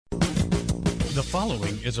The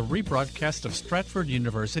following is a rebroadcast of Stratford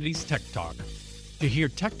University's Tech Talk. To hear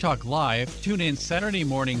Tech Talk live, tune in Saturday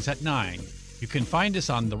mornings at 9. You can find us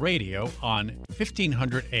on the radio on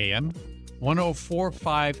 1500 AM,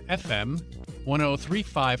 1045 FM,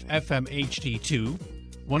 1035 FM HD2,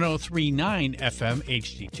 1039 FM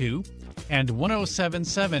HD2, and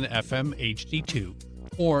 1077 FM HD2.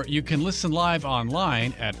 Or you can listen live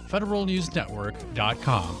online at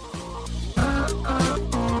federalnewsnetwork.com.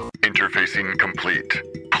 Interfacing complete.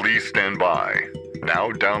 Please stand by.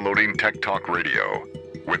 Now downloading Tech Talk Radio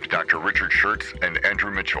with Dr. Richard Schertz and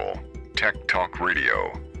Andrew Mitchell. Tech Talk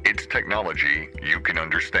Radio. It's technology you can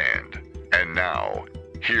understand. And now,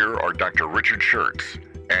 here are Dr. Richard Schertz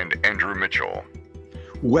and Andrew Mitchell.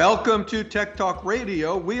 Welcome to Tech Talk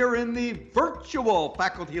Radio. We are in the virtual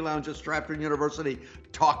faculty lounge at Stratford University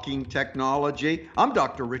talking technology. I'm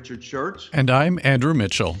Dr. Richard Schertz. And I'm Andrew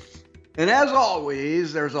Mitchell. And as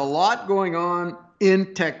always, there's a lot going on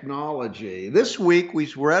in technology. This week,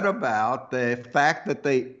 we read about the fact that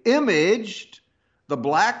they imaged the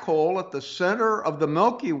black hole at the center of the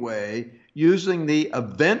Milky Way using the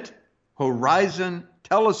Event Horizon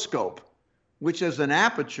Telescope, which is an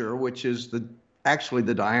aperture, which is actually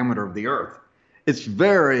the diameter of the Earth. It's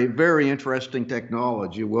very, very interesting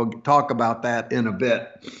technology. We'll talk about that in a bit.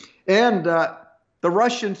 And the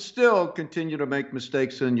Russians still continue to make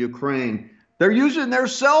mistakes in Ukraine. They're using their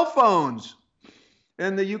cell phones.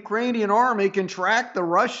 And the Ukrainian army can track the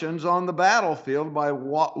Russians on the battlefield by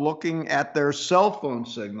looking at their cell phone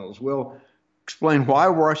signals. We'll explain why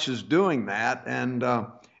Russia's doing that and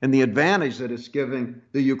the advantage that it's giving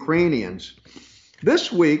the Ukrainians.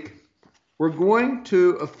 This week, we're going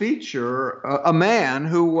to feature a man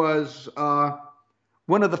who was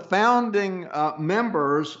one of the founding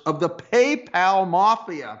members of the PayPal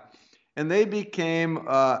Mafia, and they became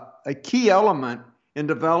a key element in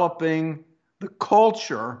developing the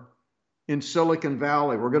culture in Silicon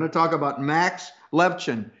Valley. We're going to talk about Max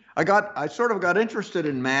Levchin. I sort of got interested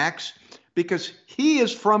in Max because he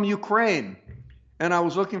is from Ukraine, and I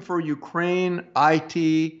was looking for Ukraine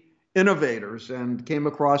IT innovators and came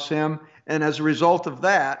across him, and as a result of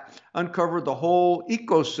that, uncovered the whole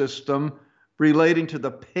ecosystem relating to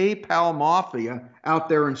the PayPal Mafia out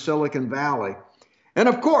there in Silicon Valley. And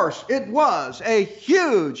of course, it was a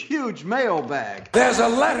huge, huge mailbag. There's a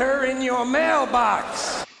letter in your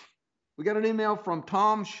mailbox. We got an email from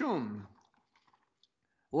Tom Schum.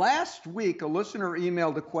 Last week, a listener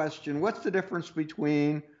emailed a question: what's the difference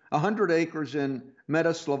between 100 acres in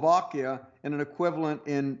Meta-Slovakia and an equivalent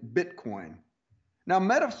in Bitcoin? Now,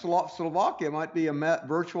 Meta-Slovakia might be a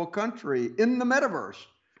virtual country in the metaverse.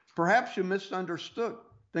 Perhaps you misunderstood,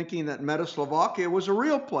 thinking that Meta-Slovakia was a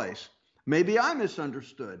real place. Maybe I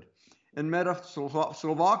misunderstood. And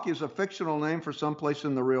Meta-Slovakia is a fictional name for someplace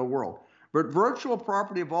in the real world. But virtual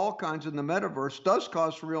property of all kinds in the metaverse does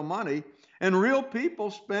cost real money, and real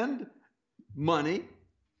people spend money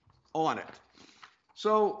on it.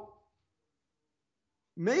 So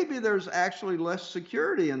maybe there's actually less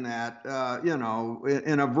security in that,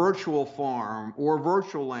 in a virtual farm or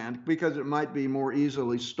virtual land, because it might be more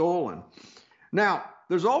easily stolen. Now,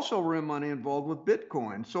 there's also real money involved with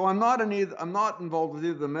Bitcoin. So I'm not involved with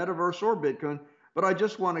either the metaverse or Bitcoin, but I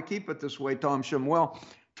just want to keep it this way, Tom Schum. Well,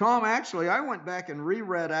 Tom, actually, I went back and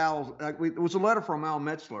reread Al's. It was a letter from Al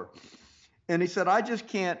Metzler, and he said, I just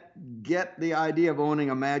can't get the idea of owning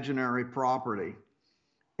imaginary property.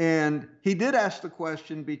 And he did ask the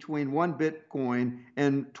question between 1 Bitcoin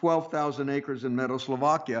and 12,000 acres in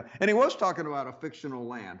Meta-Slovakia. And he was talking about a fictional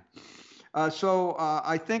land. So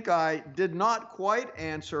I think I did not quite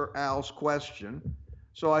answer Al's question.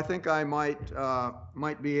 So I think I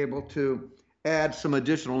might be able to add some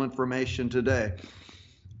additional information today.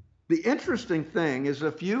 The interesting thing is,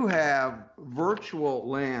 if you have virtual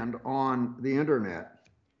land on the internet,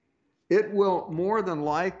 it will more than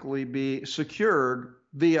likely be secured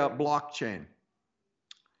via blockchain.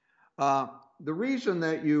 The reason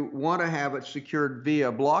that you want to have it secured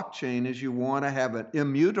via blockchain is you want to have an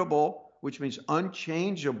immutable, which means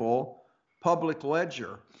unchangeable, public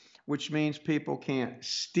ledger, which means people can't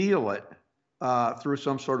steal it through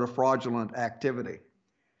some sort of fraudulent activity.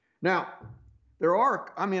 Now,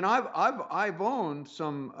 I've owned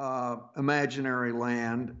some imaginary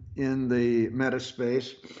land in the meta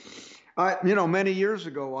space. Many years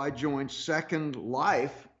ago, I joined Second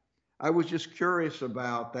Life. I was just curious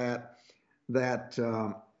about that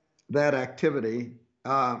activity,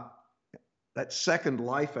 that Second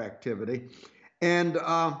Life activity, and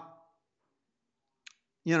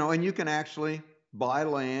and you can actually buy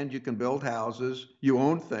land, you can build houses, you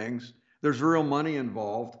own things. There's real money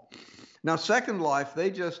involved. Now, Second Life,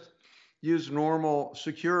 they just use normal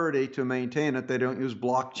security to maintain it. They don't use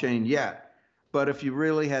blockchain yet. But if you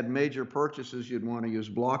really had major purchases, you'd want to use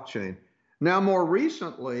blockchain. Now, more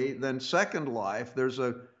recently than Second Life, there's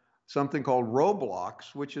something called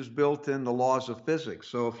Roblox, which is built in the laws of physics.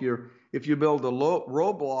 So if you build a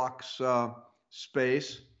Roblox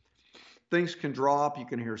space, things can drop. You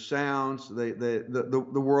can hear sounds. The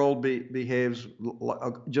world behaves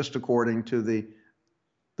just according to the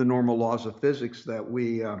normal laws of physics that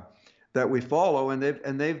we follow,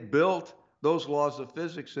 and they've built those laws of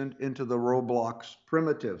physics into the Roblox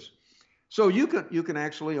primitives. So you can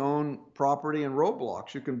actually own property in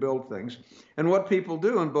Roblox. You can build things, and what people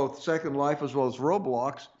do in both Second Life as well as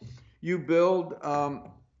Roblox, you build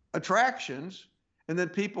attractions, and then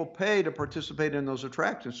people pay to participate in those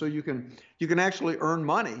attractions. So you can actually earn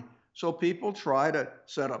money. So people try to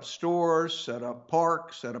set up stores, set up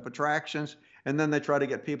parks, set up attractions, and then they try to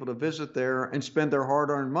get people to visit there and spend their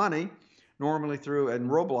hard-earned money, normally through, in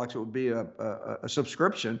Roblox, it would be a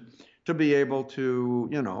subscription to be able to,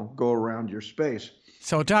 go around your space.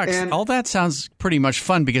 So, Doc, all that sounds pretty much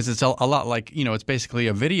fun because it's a lot like, it's basically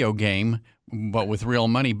a video game, but with real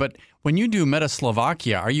money. But when you do Meta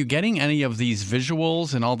Slovakia, are you getting any of these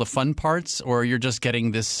visuals and all the fun parts, or you're just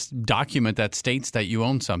getting this document that states that you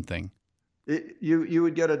own something? You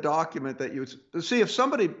would get a document that you would see if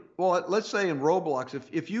somebody, well, let's say in Roblox,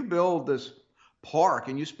 if you build this park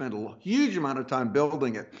and you spend a huge amount of time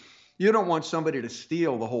building it, you don't want somebody to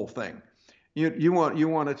steal the whole thing. You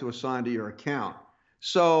want it to assign to your account.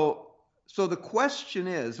 So the question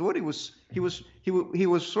is, what he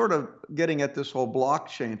was sort of getting at this whole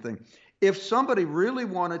blockchain thing. If somebody really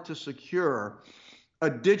wanted to secure a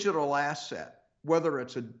digital asset, whether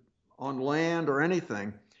it's on land or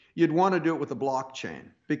anything, you'd want to do it with a blockchain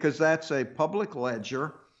because that's a public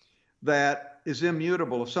ledger that is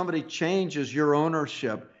immutable. If somebody changes your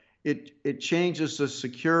ownership, it changes the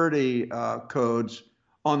security codes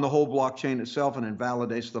on the whole blockchain itself and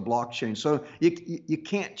invalidates the blockchain. So you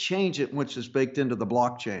can't change it once it's baked into the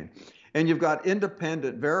blockchain. And you've got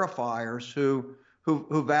independent verifiers who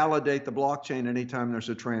validate the blockchain anytime there's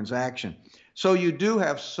a transaction. So you do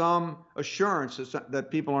have some assurance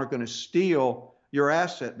that people aren't going to steal your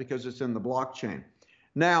asset because it's in the blockchain.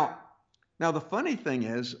 Now the funny thing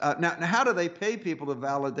is, now how do they pay people to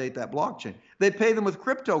validate that blockchain? They pay them with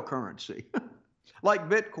cryptocurrency, like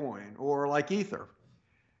Bitcoin or like Ether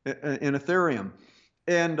in Ethereum.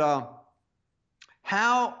 And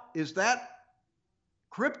how is that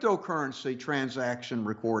cryptocurrency transaction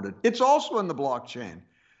recorded? It's also in the blockchain.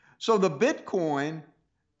 So the Bitcoin,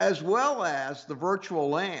 as well as the virtual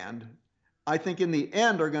land, I think in the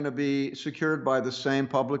end are going to be secured by the same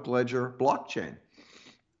public ledger blockchain.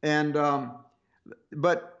 And I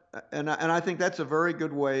think that's a very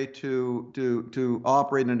good way to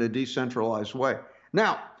operate in a decentralized way.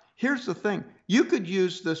 Now, here's the thing. You could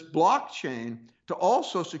use this blockchain to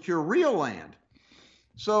also secure real land.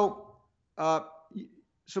 So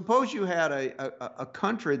suppose you had a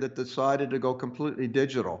country that decided to go completely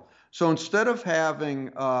digital. So instead of having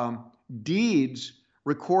deeds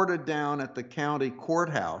recorded down at the county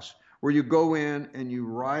courthouse, where you go in and you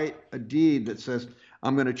write a deed that says,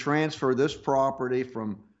 I'm going to transfer this property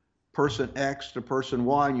from person X to person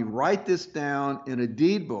Y, and you write this down in a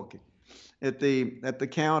deed book at the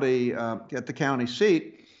county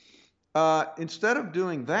seat. Instead of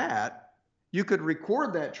doing that, you could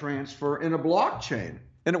record that transfer in a blockchain,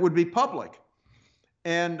 and it would be public.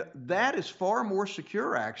 And that is far more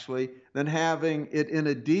secure, actually, than having it in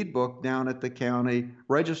a deed book down at the county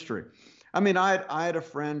registry. I mean, I had a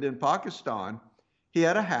friend in Pakistan. He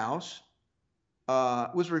had a house,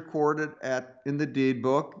 was recorded in the deed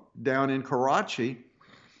book down in Karachi.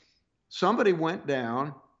 Somebody went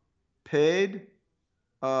down, paid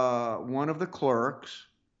one of the clerks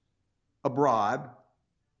a bribe,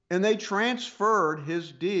 and they transferred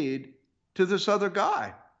his deed to this other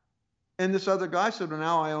guy. And this other guy said, well,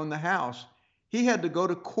 now I own the house. He had to go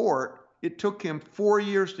to court. It took him 4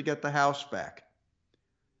 years to get the house back.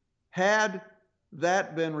 Had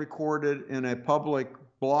that been recorded in a public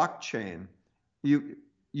blockchain, you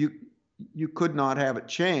could not have it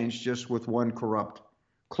changed just with one corrupt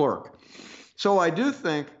clerk. So I do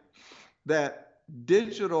think that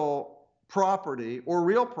digital property or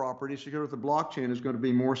real property secured with the blockchain is going to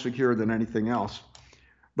be more secure than anything else.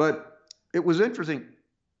 But it was interesting.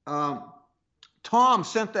 Tom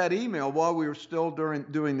sent that email while we were still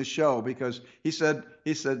doing the show because he said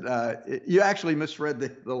you actually misread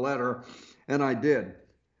the letter, and I did.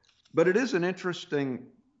 But it is an interesting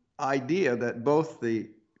idea that both the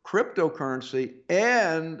cryptocurrency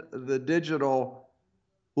and the digital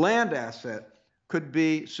land asset could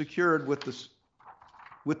be secured with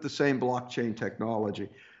the same blockchain technology.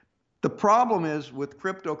 The problem is with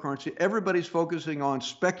cryptocurrency, everybody's focusing on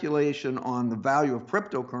speculation on the value of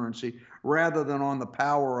cryptocurrency rather than on the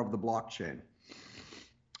power of the blockchain.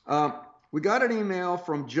 We got an email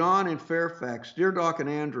from John in Fairfax. Dear Doc and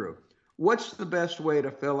Andrew, what's the best way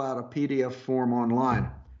to fill out a PDF form online?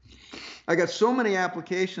 I got so many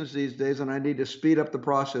applications these days and I need to speed up the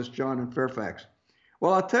process, John in Fairfax.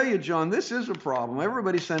 Well, I'll tell you, John, this is a problem.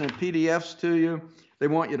 Everybody's sending PDFs to you. They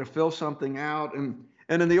want you to fill something out. And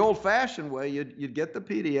in the old-fashioned way, you'd get the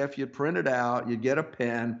PDF, you'd print it out, you'd get a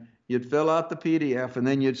pen, you'd fill out the PDF, and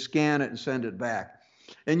then you'd scan it and send it back.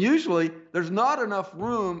 And usually, there's not enough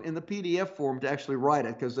room in the PDF form to actually write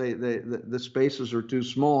it because the spaces are too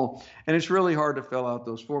small, and it's really hard to fill out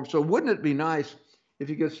those forms. So wouldn't it be nice if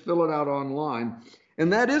you could fill it out online?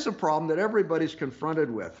 And that is a problem that everybody's confronted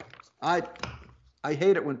with. I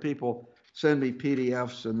hate it when people send me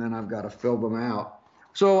PDFs and then I've got to fill them out.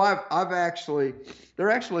 So there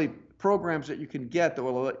are actually programs that you can get that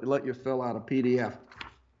will let you fill out a PDF.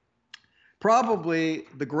 Probably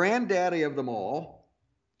the granddaddy of them all,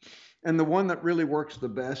 and the one that really works the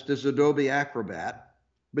best, is Adobe Acrobat,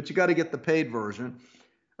 but you got to get the paid version.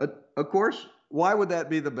 Of course, why would that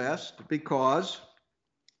be the best? Because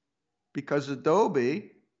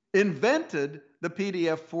Adobe invented the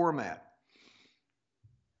PDF format.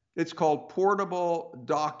 It's called Portable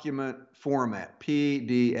Document Format,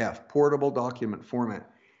 PDF, Portable Document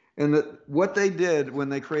Format. And what they did when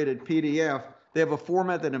they created PDF, they have a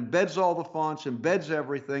format that embeds all the fonts, embeds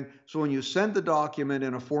everything. So when you send the document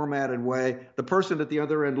in a formatted way, the person at the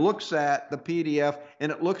other end looks at the PDF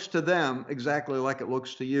and it looks to them exactly like it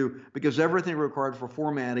looks to you because everything required for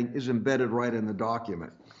formatting is embedded right in the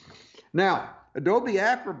document. Now, Adobe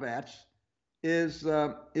Acrobat is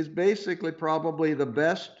basically probably the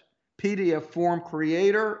best PDF form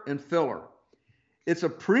creator and filler. It's a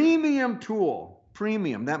premium tool.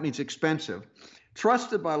 Premium, that means expensive.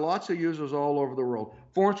 Trusted by lots of users all over the world.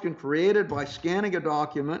 Forms can be created by scanning a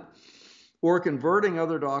document or converting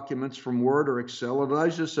other documents from Word or Excel. It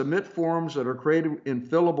allows you to submit forms that are created in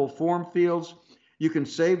fillable form fields. You can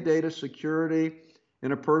save data security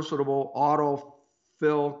in a personable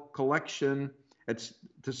auto-fill collection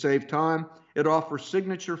to save time. It offers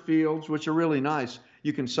signature fields, which are really nice.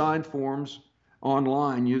 You can sign forms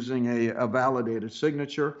online using a validated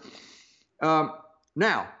signature.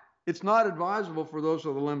 Now, it's not advisable for those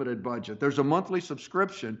with a limited budget. There's a monthly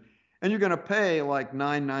subscription, and you're going to pay like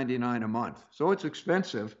 $9.99 a month. So it's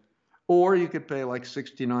expensive. Or you could pay like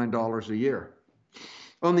 $69 a year.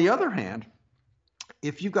 On the other hand,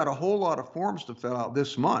 if you've got a whole lot of forms to fill out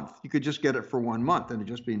this month, you could just get it for 1 month and it'd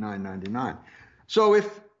just be $9.99. So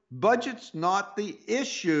if budget's not the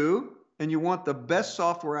issue and you want the best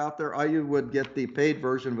software out there, I would get the paid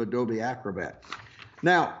version of Adobe Acrobat.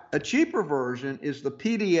 Now, a cheaper version is the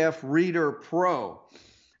PDF Reader Pro.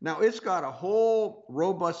 Now, it's got a whole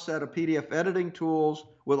robust set of PDF editing tools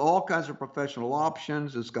with all kinds of professional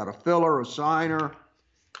options. It's got a filler, a signer.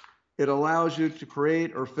 It allows you to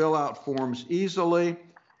create or fill out forms easily.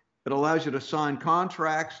 It allows you to sign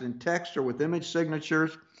contracts in text or with image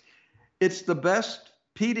signatures. It's the best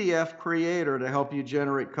PDF creator to help you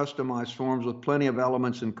generate customized forms with plenty of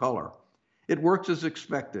elements and color. It works as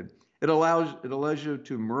expected. It allows you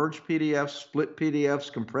to merge PDFs, split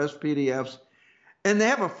PDFs, compress PDFs, and they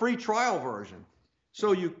have a free trial version.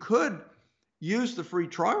 So you could use the free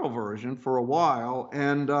trial version for a while,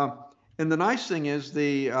 and the nice thing is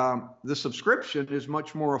the subscription is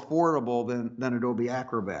much more affordable than Adobe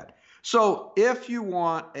Acrobat. So if you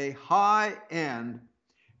want a high-end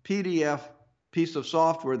PDF piece of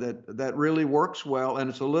software that really works well and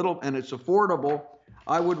it's affordable,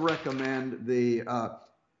 I would recommend the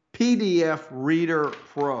PDF Reader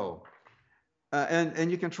Pro.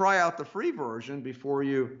 And you can try out the free version before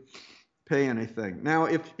you pay anything. Now,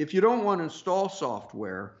 if you don't want to install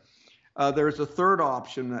software, there's a third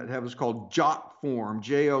option that is called JotForm,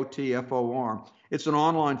 Jotfor. It's an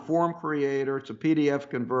online form creator. It's a PDF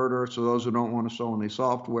converter, so those who don't want to install any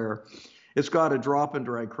software. It's got a drop and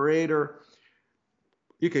drag creator.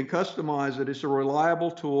 You can customize it. It's a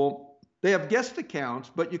reliable tool. They have guest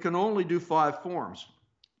accounts, but you can only do 5 forms.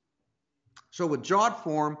 So with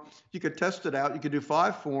JotForm, you could test it out. You could do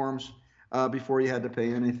 5 forms before you had to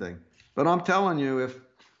pay anything. But I'm telling you,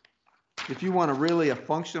 if you want a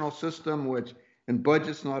functional system, and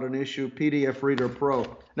budget's not an issue, PDF Reader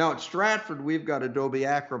Pro. Now at Stratford, we've got Adobe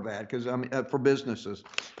Acrobat for businesses.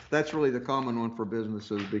 That's really the common one for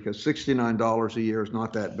businesses because $69 a year is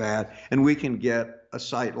not that bad, and we can get a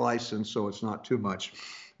site license, so it's not too much.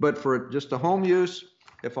 But for just a home use,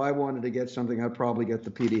 if I wanted to get something, I'd probably get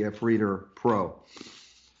the PDF Reader Pro.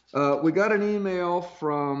 We got an email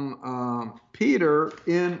from Peter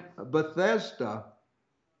in Bethesda.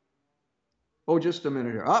 Oh, just a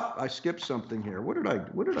minute here. I skipped something here. What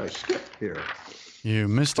did I skip here? You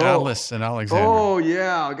missed Alice and Alexandria. Oh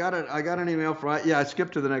yeah, I got an email from. I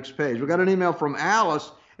skipped to the next page. We got an email from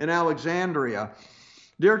Alice in Alexandria.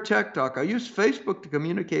 Dear Tech Talk, I use Facebook to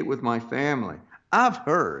communicate with my family. I've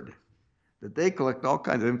heard that they collect all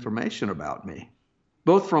kinds of information about me,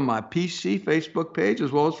 both from my PC Facebook page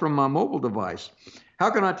as well as from my mobile device.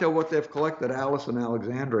 How can I tell what they've collected, Alice in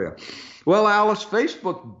Alexandria? Well, Alice,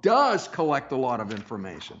 Facebook does collect a lot of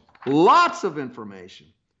information, lots of information.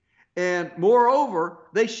 And moreover,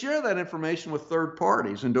 they share that information with third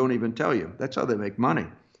parties and don't even tell you. That's how they make money.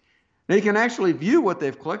 Now, you can actually view what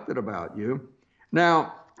they've collected about you.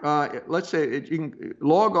 Now, let's say you can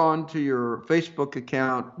log on to your Facebook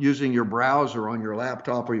account using your browser on your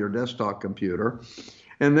laptop or your desktop computer.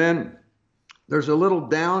 And then there's a little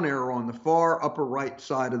down arrow on the far upper right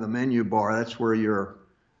side of the menu bar. That's where your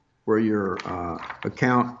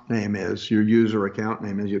account name is, your user account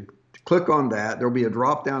name is. You click on that. There'll be a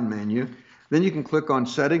drop-down menu. Then you can click on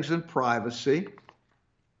Settings and Privacy.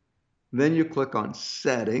 Then you click on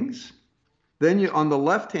Settings. Then you, on the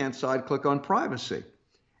left-hand side, click on Privacy.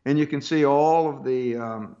 And you can see all of the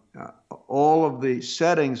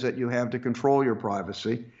settings that you have to control your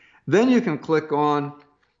privacy. Then you can click on,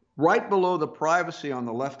 right below the privacy on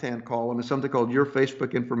the left-hand column is something called Your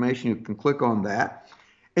Facebook Information. You can click on that.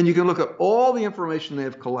 And you can look at all the information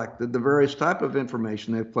they've collected, the various type of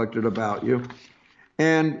information they've collected about you.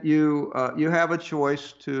 And you have a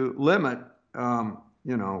choice to limit,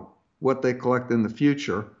 what they collect in the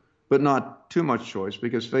future, but not too much choice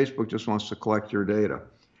because Facebook just wants to collect your data.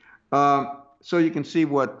 So you can see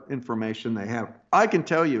what information they have. I can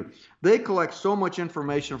tell you, they collect so much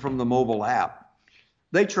information from the mobile app.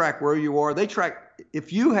 They track where you are. They track,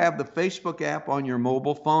 if you have the Facebook app on your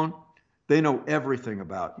mobile phone, they know everything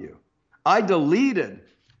about you. I deleted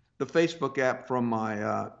the Facebook app from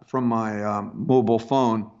my mobile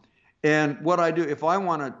phone. And what I do, if I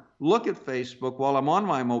want to look at Facebook while I'm on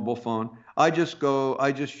my mobile phone, I just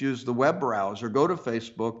use the web browser, go to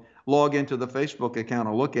Facebook, log into the Facebook account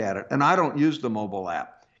and look at it. And I don't use the mobile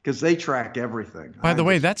app because they track everything. By the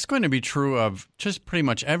way, that's going to be true of just pretty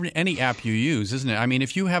much any app you use, isn't it? I mean,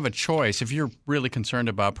 if you have a choice, if you're really concerned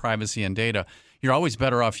about privacy and data, you're always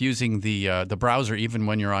better off using the browser even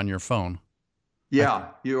when you're on your phone. Yeah,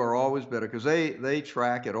 you are always better because they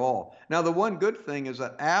track it all. Now, the one good thing is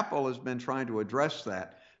that Apple has been trying to address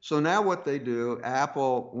that. So now what they do,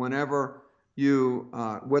 Apple, whenever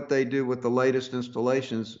what they do with the latest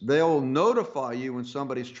installations, they'll notify you when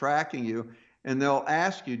somebody's tracking you, and they'll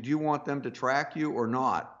ask you, do you want them to track you or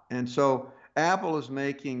not? And so Apple is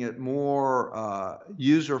making it more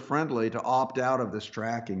user-friendly to opt out of this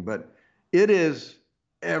tracking, but it is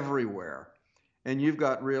everywhere. And you've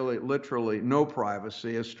got really, literally no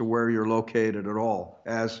privacy as to where you're located at all,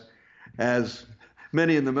 as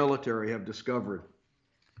many in the military have discovered.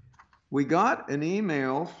 We got an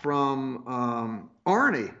email from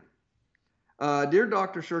Arnie. Dear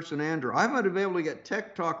Dr. Schertz and Andrew, I haven't been able to get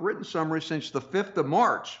Tech Talk written summary since the 5th of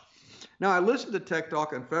March. Now, I listen to Tech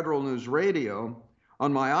Talk on Federal News Radio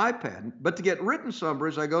on my iPad, but to get written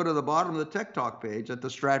summaries, I go to the bottom of the Tech Talk page at the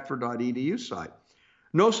stratford.edu site.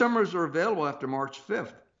 No summaries are available after March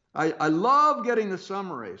 5th. I love getting the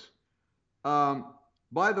summaries.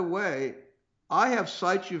 By the way, I have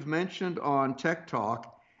sites you've mentioned on Tech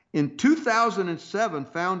Talk in 2007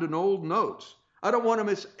 found in old notes. I don't want to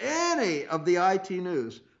miss any of the IT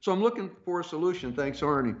news. So I'm looking for a solution. Thanks,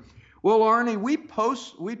 Arnie. Well, Arnie, we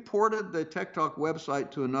ported the Tech Talk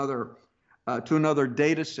website to another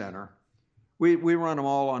data center. We run them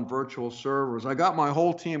all on virtual servers. I got my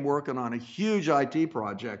whole team working on a huge IT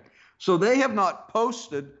project. So they have not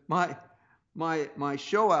posted my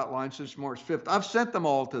show outline since March 5th. I've sent them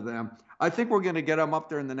all to them. I think we're going to get them up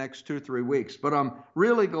there in the next 2-3 weeks. But I'm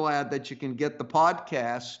really glad that you can get the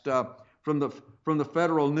podcast from the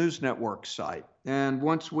Federal News Network site. And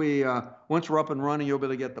once we're up and running, you'll be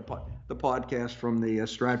able to get the podcast from the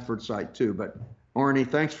Stratford site too. But Arnie,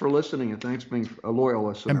 thanks for listening, and thanks for being a loyal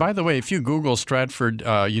listener. And by the way, if you Google Stratford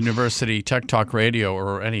University Tech Talk Radio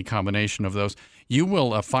or any combination of those, you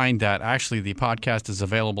will find that actually the podcast is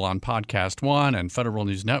available on Podcast One and Federal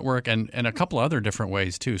News Network and a couple other different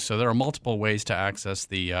ways too. So there are multiple ways to access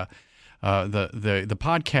the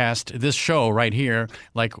podcast, this show right here,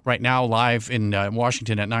 like right now live in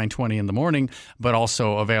Washington at 9:20 in the morning, but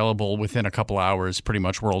also available within a couple hours pretty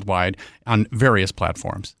much worldwide on various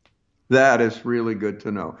platforms. That is really good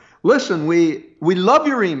to know. Listen, we love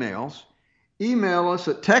your emails. Email us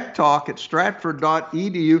at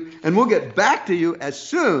techtalk@stratford.edu, and we'll get back to you as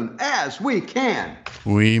soon as we can.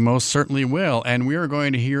 We most certainly will. And we are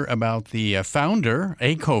going to hear about the founder,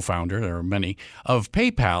 a co-founder, there are many, of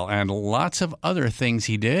PayPal and lots of other things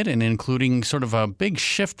he did, and including sort of a big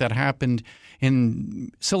shift that happened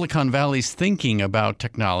in Silicon Valley's thinking about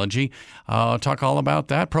technology. Talk all about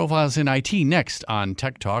that. Profiles in IT next on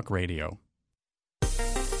Tech Talk Radio.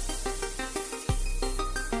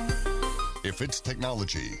 If it's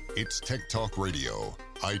technology, it's Tech Talk Radio.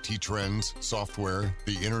 IT trends, software,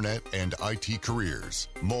 the internet, and IT careers.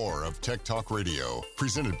 More of Tech Talk Radio,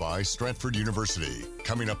 presented by Stratford University.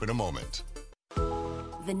 Coming up in a moment.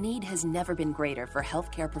 The need has never been greater for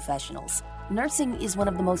healthcare professionals. Nursing is one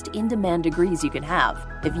of the most in-demand degrees you can have.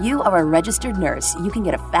 If you are a registered nurse, you can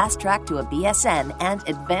get a fast track to a BSN and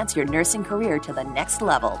advance your nursing career to the next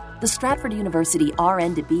level. The Stratford University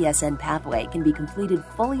RN to BSN pathway can be completed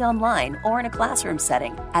fully online or in a classroom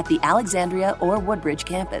setting at the Alexandria or Woodbridge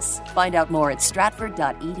campus. Find out more at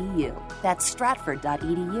stratford.edu. That's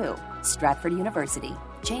stratford.edu. Stratford University,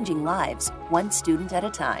 changing lives, one student at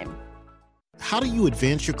a time. How do you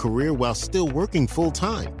advance your career while still working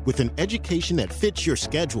full-time? With an education that fits your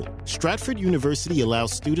schedule, Stratford University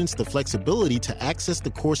allows students the flexibility to access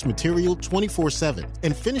the course material 24/7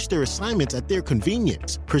 and finish their assignments at their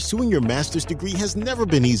convenience. Pursuing your master's degree has never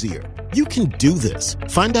been easier. You can do this.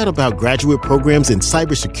 Find out about graduate programs in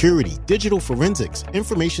cybersecurity, digital forensics,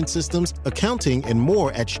 information systems, accounting, and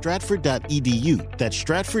more at stratford.edu. That's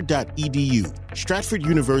stratford.edu. Stratford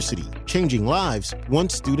University, changing lives, one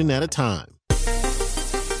student at a time.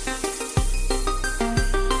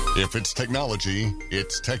 If it's technology,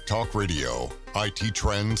 it's Tech Talk Radio. IT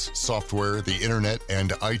trends, software, the internet,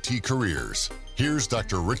 and IT careers. Here's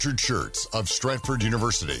Dr. Richard Schertz of Stratford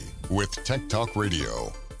University with Tech Talk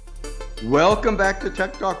Radio. Welcome back to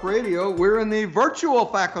Tech Talk Radio. We're in the virtual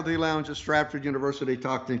faculty lounge at Stratford University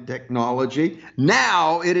talking technology.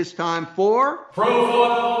 Now it is time for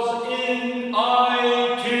Profiles in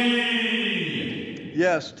IT.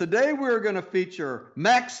 Yes, today we're going to feature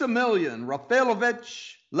Maximilian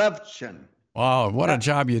Rafaelovich Levchin. Wow, what a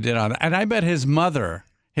job you did on that. And I bet his mother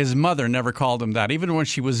never called him that, even when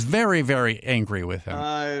she was very, very angry with him.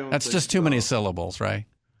 That's just too many syllables, right?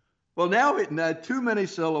 Well, now too many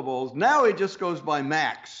syllables. Now he just goes by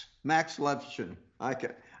Max Levchin.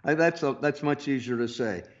 That's much easier to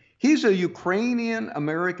say. He's a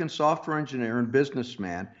Ukrainian-American software engineer and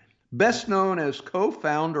businessman, best known as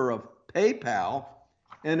co-founder of PayPal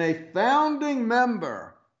and a founding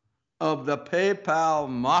member of the PayPal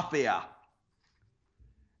Mafia.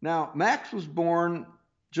 Now, Max was born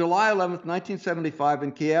July 11th, 1975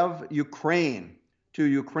 in Kiev, Ukraine, to a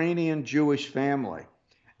Ukrainian Jewish family.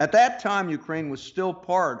 At that time, Ukraine was still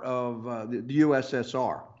part of the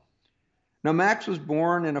USSR. Now, Max was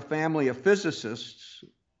born in a family of physicists.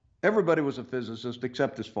 Everybody was a physicist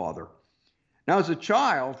except his father. Now, as a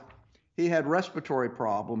child, he had respiratory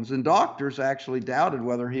problems, and doctors actually doubted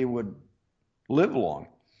whether he would live long.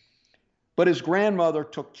 But his grandmother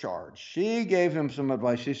took charge. She gave him some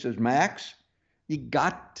advice. She says, Max, you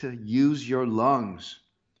got to use your lungs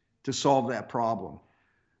to solve that problem.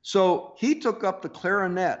 So he took up the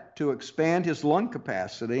clarinet to expand his lung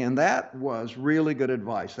capacity, and that was really good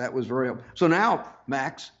advice. That was very helpful. So now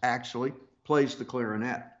Max actually plays the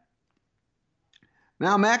clarinet.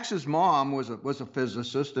 Now Max's mom was a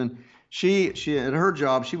physicist, and she at her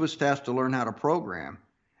job, she was tasked to learn how to program.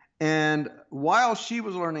 And while she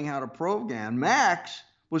was learning how to program, Max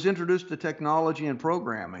was introduced to technology and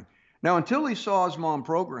programming. Now, until he saw his mom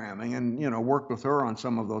programming and, worked with her on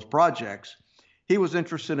some of those projects, he was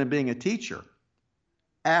interested in being a teacher.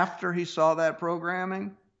 After he saw that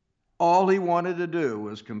programming, all he wanted to do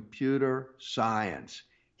was computer science.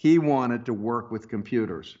 He wanted to work with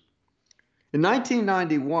computers. In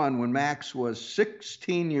 1991, when Max was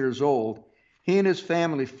 16 years old, he and his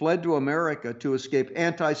family fled to America to escape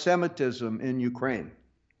anti-Semitism in Ukraine.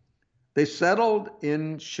 They settled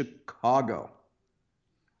in Chicago.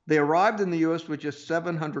 They arrived in the U.S. with just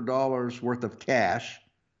 $700 worth of cash,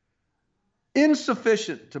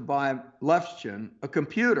 insufficient to buy Levchin a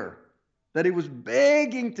computer that he was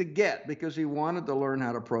begging to get because he wanted to learn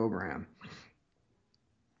how to program.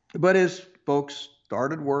 But his folks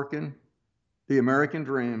started working, the American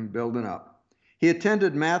dream building up. He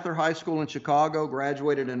attended Mather High School in Chicago,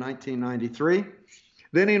 graduated in 1993.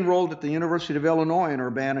 Then he enrolled at the University of Illinois in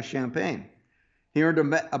Urbana-Champaign. He earned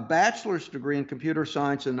a bachelor's degree in computer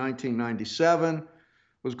science in 1997,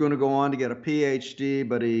 was going to go on to get a PhD,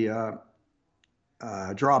 but he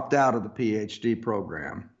dropped out of the PhD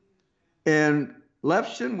program. And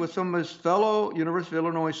Levchin, with some of his fellow University of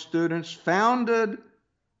Illinois students, founded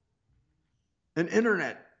an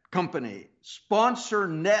internet company,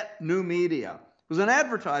 SponsorNet New Media. It was an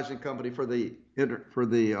advertising company for on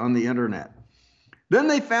the internet. Then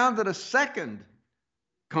they founded a second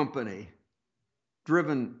company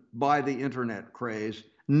driven by the internet craze,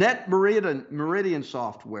 Net Meridian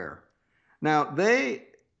Software. Now, they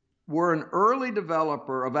were an early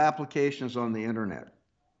developer of applications on the internet.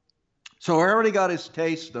 So he already got his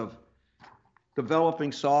taste of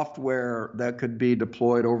developing software that could be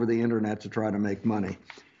deployed over the internet to try to make money.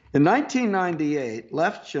 In 1998,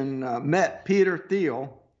 Levchin met Peter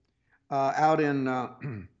Thiel out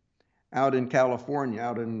in California,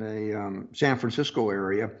 out in the San Francisco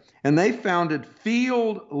area, and they founded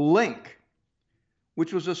FieldLink,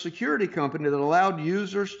 which was a security company that allowed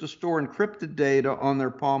users to store encrypted data on their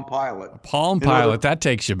Palm Pilot. Palm Pilot, that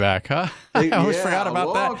takes you back, huh? I always forgot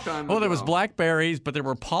about that. There was BlackBerries, but there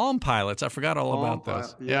were Palm Pilots. I forgot all about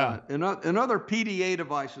those. Yeah. And other PDA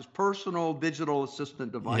devices, personal digital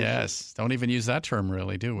assistant devices. Yes. Don't even use that term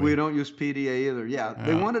really, do we? We don't use PDA either. Yeah.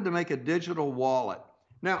 They wanted to make a digital wallet.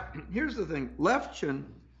 Now, here's the thing. Levchin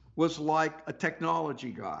was like a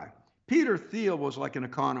technology guy. Peter Thiel was like an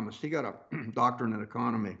economist. He got a doctorate in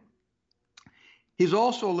economy. He's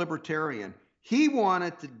also a libertarian. He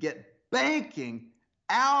wanted to get banking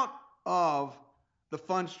out of the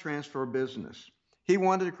funds transfer business. He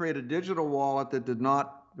wanted to create a digital wallet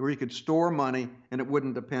where you could store money and it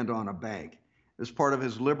wouldn't depend on a bank. As part of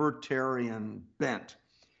his libertarian bent.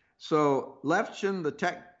 So Levchin, the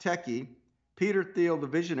techie, Peter Thiel, the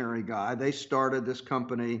visionary guy, they started this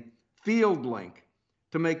company, FieldLink,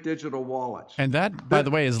 to make digital wallets. And that, by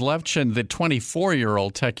the way, is Levchin, the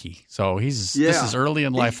 24-year-old techie. So this is early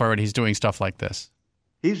in life already. He's doing stuff like this.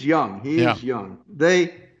 He's young. He is young. They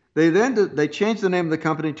changed the name of the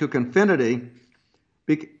company to Confinity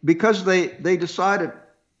because they decided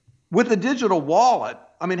with the digital wallet,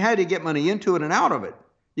 I mean, how do you get money into it and out of it?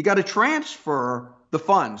 You got to transfer the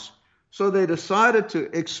funds. So they decided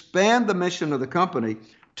to expand the mission of the company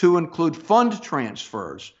to include fund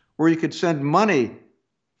transfers, where you could send money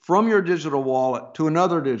from your digital wallet to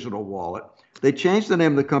another digital wallet. They changed the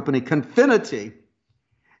name of the company, Confinity,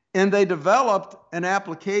 and they developed an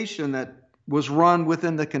application that was run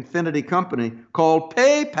within the Confinity company called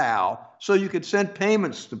PayPal, so you could send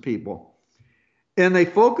payments to people. And they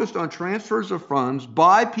focused on transfers of funds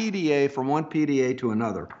by PDA from one PDA to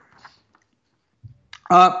another.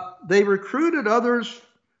 They recruited others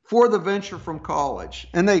for the venture from college.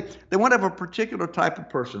 And they want to have a particular type of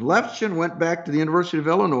person. Levchin went back to the University of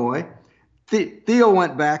Illinois. Thiel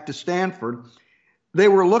went back to Stanford. They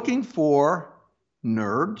were looking for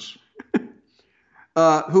nerds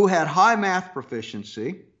who had high math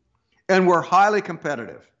proficiency and were highly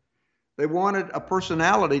competitive. They wanted a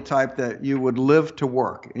personality type that you would live to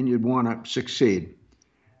work and you'd want to succeed.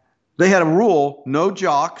 They had a rule, no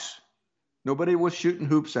jocks. Nobody was shooting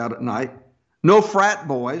hoops out at night. No frat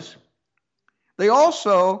boys. They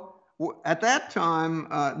also, at that time,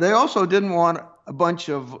 they also didn't want a bunch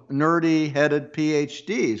of nerdy-headed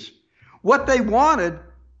PhDs. What they wanted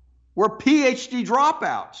were PhD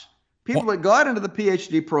dropouts. People that got into the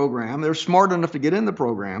PhD program, they were smart enough to get in the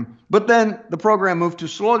program, but then the program moved too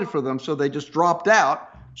slowly for them, so they just dropped out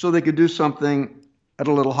so they could do something at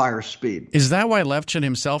a little higher speed. Is that why Levchin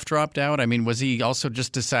himself dropped out? I mean, was he also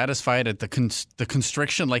just dissatisfied at the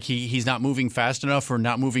constriction, like he's not moving fast enough or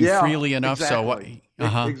not moving freely enough? Exactly.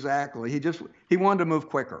 So Exactly. He wanted to move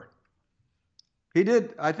quicker. He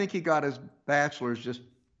did. I think he got his bachelor's just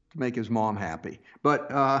to make his mom happy. But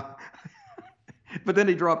then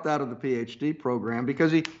he dropped out of the PhD program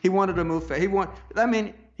because he wanted to move fast. He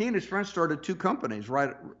and his friends started two companies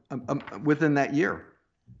right within that year.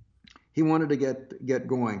 He wanted to get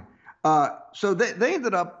going. So they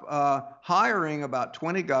ended up hiring about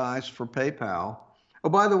 20 guys for PayPal. Oh,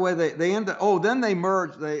 by the way, then they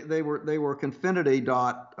merged. They were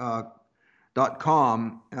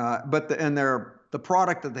Confinity.com, but the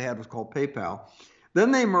product that they had was called PayPal.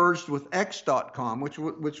 Then they merged with X.com, which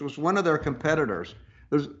was one of their competitors.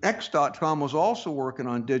 X.com was also working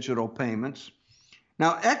on digital payments.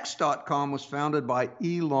 Now, X.com was founded by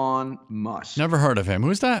Elon Musk. Never heard of him.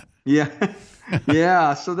 Who's that? Yeah.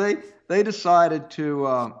 Yeah. So they decided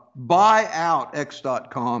to buy out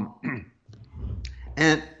X.com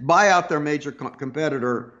and buy out their major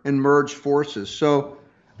competitor and merge forces. So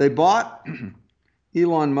they bought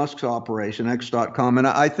Elon Musk's operation, X.com, and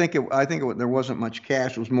I think there wasn't much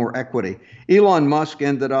cash. It was more equity. Elon Musk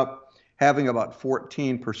ended up having about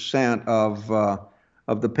 14% of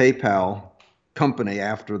the PayPal company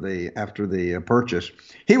after the purchase.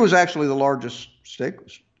 He was actually the largest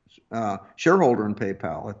shareholder in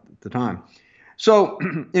PayPal at the time. So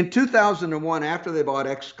in 2001, after they bought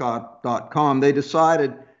Xcode.com, they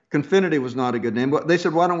decided Confinity was not a good name. But they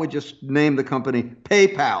said, why don't we just name the company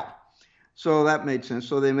PayPal? So that made sense.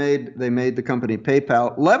 So they made the company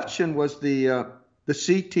PayPal. Levchin was the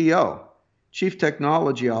CTO, Chief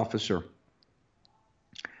Technology Officer.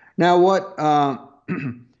 Now, what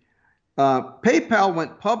PayPal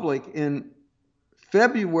went public in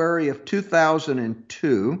February of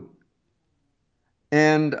 2002,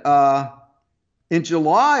 and in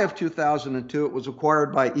July of 2002, it was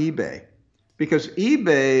acquired by eBay, because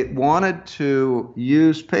eBay wanted to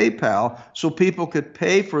use PayPal so people could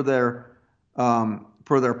pay for their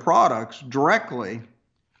products directly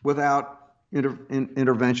without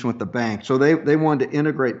intervention with the bank. So they wanted to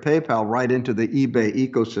integrate PayPal right into the eBay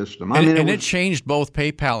ecosystem. It changed both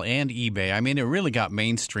PayPal and eBay. I mean, it really got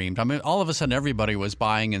mainstreamed. I mean, all of a sudden, everybody was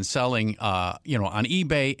buying and selling, on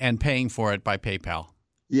eBay and paying for it by PayPal.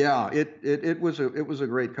 Yeah, it was a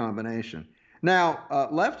great combination. Now,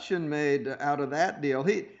 Levchin made out of that deal.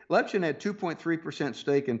 Levchin had 2.3%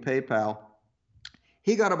 stake in PayPal.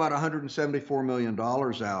 He got about $174 million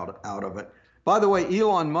out of it. By the way,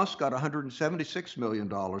 Elon Musk got $176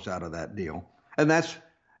 million out of that deal, and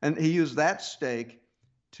he used that stake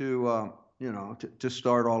to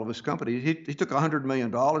start all of his companies. He took $100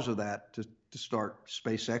 million of that to start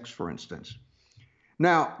SpaceX, for instance.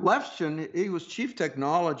 Now, Levchin, he was chief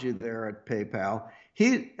technology there at PayPal.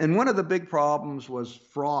 And one of the big problems was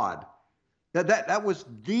fraud. That was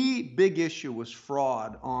the big issue, was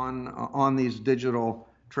fraud on these digital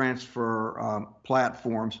transfer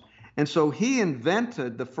platforms. And so he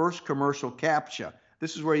invented the first commercial CAPTCHA.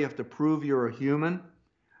 This is where you have to prove you're a human.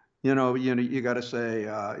 You got to say,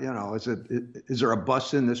 is there a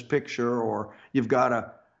bus in this picture? Or you've got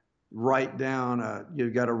to write down,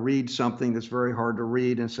 you've got to read something that's very hard to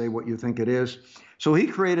read and say what you think it is. So he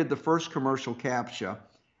created the first commercial CAPTCHA,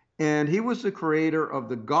 and he was the creator of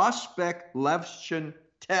the Gospek-Levchin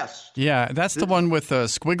test. Yeah, that's the one with a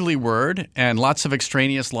squiggly word and lots of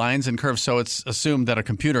extraneous lines and curves. So it's assumed that a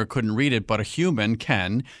computer couldn't read it, but a human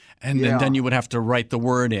can. And then you would have to write the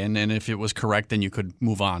word in, and if it was correct, then you could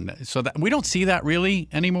move on. So we don't see that really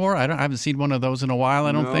anymore. I haven't seen one of those in a while,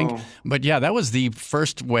 I don't think. But yeah, that was the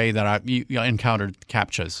first way that I encountered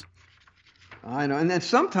CAPTCHAs. I know, and then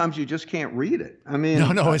sometimes you just can't read it. I mean,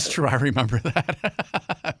 no, it's true. I remember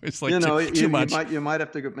that. It's like too much. You might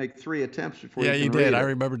have to make 3 attempts before you can read it. Yeah, you did. I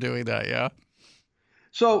remember doing that. Yeah.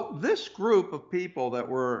 So this group of people that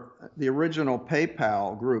were the original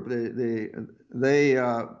PayPal group, they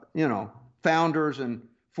founders and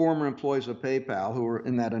former employees of PayPal who were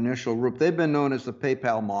in that initial group, they've been known as the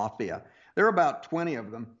PayPal Mafia. There are about 20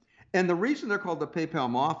 of them. And the reason they're called the PayPal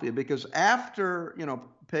Mafia, because after,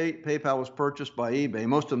 PayPal was purchased by eBay,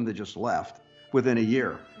 most of them, they just left within a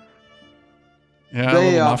year. Yeah, a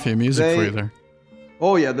little mafia music for you there.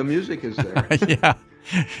 Oh yeah, the music is there. Yeah.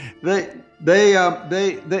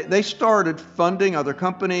 They started funding other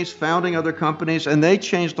companies, founding other companies, and they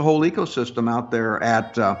changed the whole ecosystem out there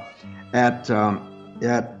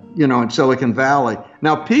in Silicon Valley.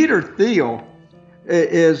 Now, Peter Thiel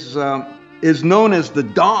is known as the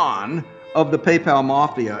Don of the PayPal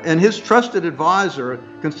Mafia, and his trusted advisor,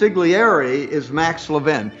 consigliere, is Max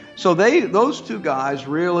Levin. So those two guys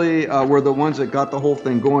really were the ones that got the whole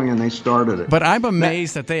thing going, and they started it. But I'm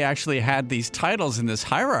amazed that they actually had these titles in this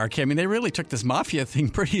hierarchy. I mean, they really took this mafia thing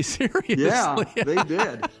pretty seriously. Yeah, they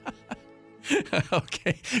did.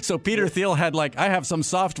 Okay, so Peter Thiel had I have some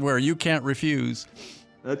software you can't refuse.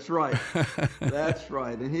 That's right. That's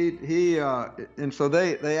right. And he and so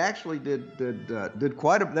they actually did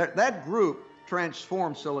quite a that group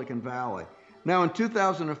transformed Silicon Valley. Now, in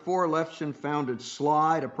 2004, Levchin founded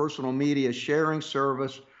Slide, a personal media sharing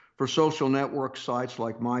service for social network sites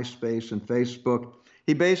like MySpace and Facebook.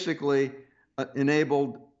 He basically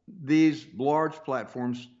enabled these large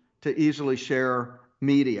platforms to easily share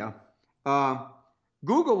media.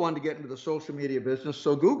 Google wanted to get into the social media business,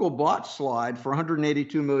 so Google bought Slide for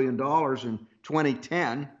 $182 million in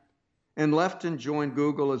 2010, and Levchin joined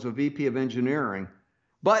Google as a VP of engineering.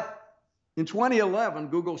 But in 2011,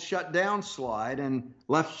 Google shut down Slide, and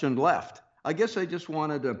Levchin left. I guess they just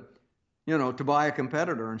wanted to buy a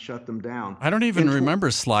competitor and shut them down. I don't even remember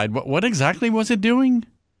Slide. What exactly was it doing?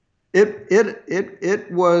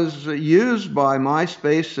 It was used by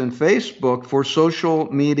MySpace and Facebook for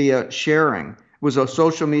social media sharing. It was a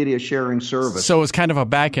social media sharing service. So it was kind of a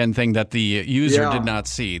back-end thing that the user did not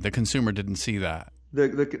see. The consumer didn't see that.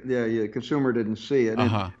 The consumer didn't see it,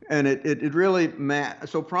 and it really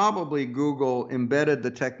so probably Google embedded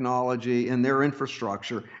the technology in their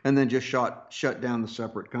infrastructure and then just shut down the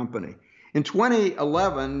separate company. In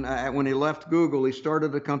 2011, when he left Google, he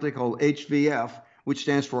started a company called HVF, which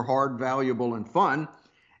stands for Hard, Valuable, and Fun.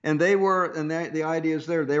 And the idea is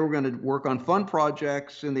they were going to work on fun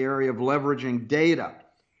projects in the area of leveraging data.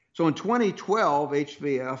 So in 2012,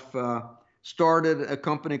 HVF started a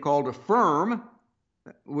company called Affirm,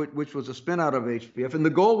 which was a spin out of HVF. And the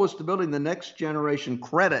goal was to building the next generation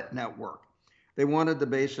credit network. They wanted to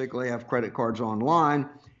basically have credit cards online.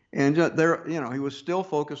 And he was still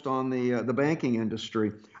focused on the banking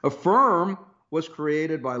industry. Affirm was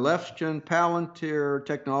created by Levchin, Palantir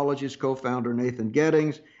Technologies co-founder Nathan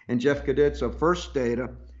Gettings, and Jeff Kaditz of First Data.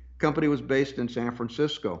 The company was based in San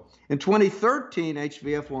Francisco. In 2013,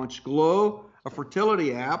 HVF launched Glow, a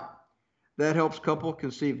fertility app that helps couples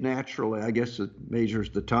conceive naturally. I guess it measures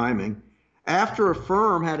the timing. After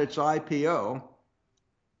Affirm had its IPO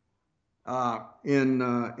in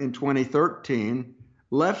 2013,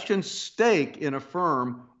 Levchin's stake in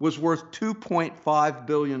Affirm was worth $2.5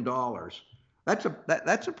 billion.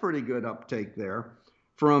 That's a pretty good uptake there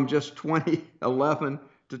from just 2011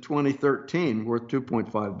 to 2013, worth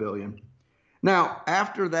 $2.5 billion. Now,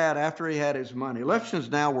 after he had his money, Levchin's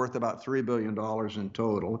now worth about $3 billion in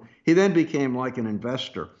total. He then became like an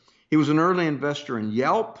investor. He was an early investor in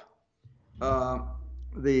Yelp,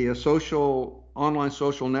 the online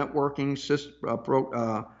social networking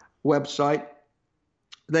website.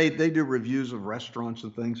 They do reviews of restaurants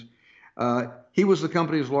and things. He was the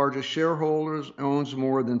company's largest shareholder, owns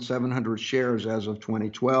more than 700 shares as of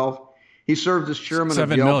 2012. He served as chairman of Yelp.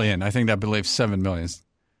 7 million. I think that believes 7 million.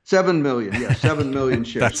 7 million, yes, 7 million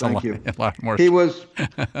shares. That's Thank you. A lot more. He was,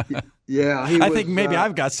 I think maybe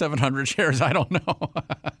I've got 700 shares. I don't know.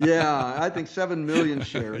 Yeah, I think 7 million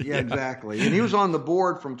shares. Yeah, exactly. And he was on the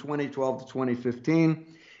board from 2012 to 2015.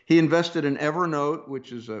 He invested in Evernote,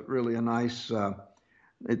 which is really a nice.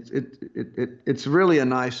 It's really a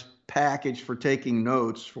nice package for taking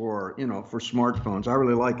notes for smartphones. I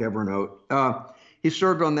really like Evernote. He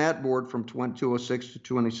served on that board from 2006 to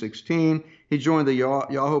 2016. He joined the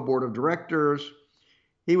Yahoo board of directors.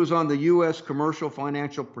 He was on the U.S. Commercial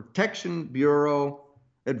Financial Protection Bureau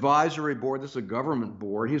advisory board. This is a government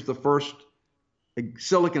board. He's the first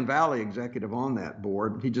Silicon Valley executive on that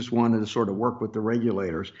board. He just wanted to sort of work with the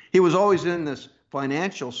regulators. He was always in this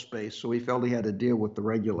financial space, so he felt he had to deal with the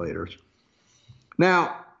regulators.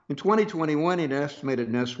 Now, in 2021, he had an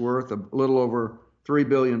estimated net worth of a little over $3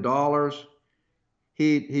 billion.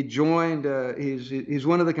 He joined, he's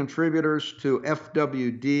one of the contributors to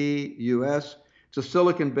FWD US. It's a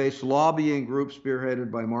Silicon-based lobbying group spearheaded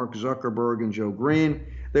by Mark Zuckerberg and Joe Green.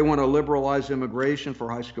 They want to liberalize immigration for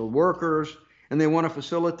high-skilled workers, and they want to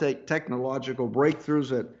facilitate technological breakthroughs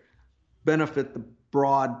that benefit the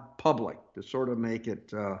broad public to sort of make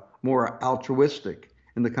it more altruistic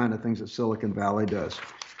in the kind of things that Silicon Valley does.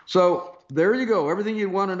 So there you go, everything you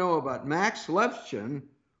want to know about Max Levchin,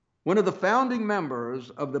 one of the founding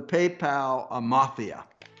members of the PayPal mafia.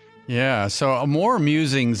 Yeah, so more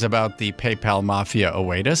musings about the PayPal mafia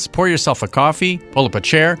await us. Pour yourself a coffee, pull up a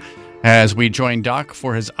chair, as we join Doc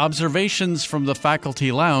for his observations from the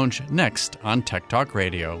faculty lounge next on Tech Talk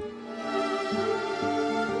Radio.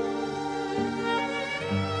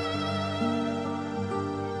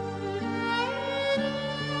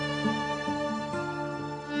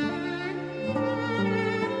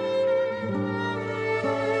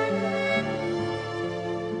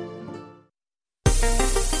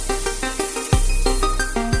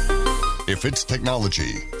 If it's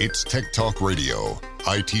technology, it's Tech Talk Radio.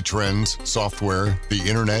 IT trends, software, the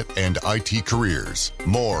internet, and IT careers.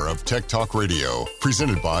 More of Tech Talk Radio,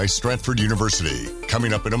 presented by Stratford University.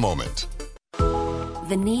 Coming up in a moment.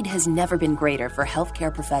 The need has never been greater for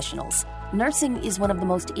healthcare professionals. Nursing is one of the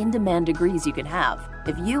most in-demand degrees you can have.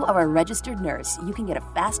 If you are a registered nurse, you can get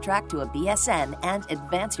a fast track to a BSN and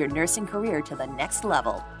advance your nursing career to the next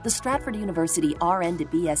level. The Stratford University RN to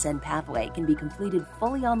BSN pathway can be completed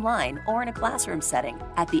fully online or in a classroom setting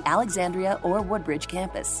at the Alexandria or Woodbridge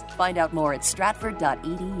campus. Find out more at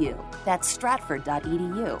stratford.edu. That's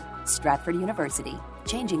stratford.edu. Stratford University,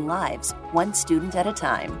 changing lives, one student at a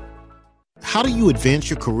time. How do you advance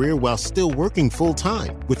your career while still working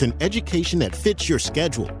full-time? With an education that fits your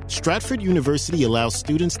schedule, Stratford University allows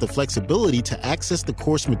students the flexibility to access the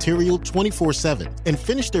course material 24/7 and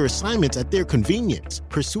finish their assignments at their convenience.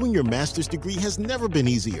 Pursuing your master's degree has never been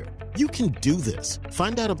easier. You can do this.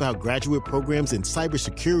 Find out about graduate programs in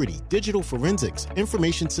cybersecurity, digital forensics,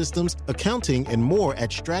 information systems, accounting, and more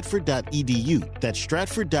at stratford.edu. That's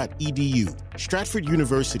stratford.edu. Stratford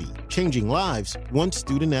University, changing lives, one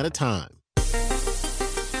student at a time.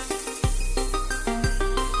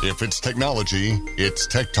 If it's technology, it's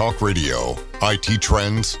Tech Talk Radio. IT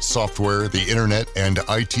trends, software, the internet, and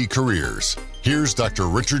IT careers. Here's Dr.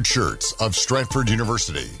 Richard Schertz of Stratford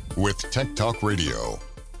University with Tech Talk Radio.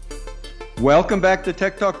 Welcome back to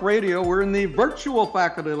Tech Talk Radio. We're in the virtual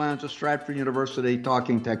faculty lounge of Stratford University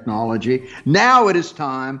talking technology. Now it is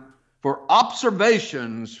time for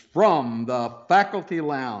observations from the faculty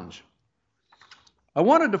lounge. I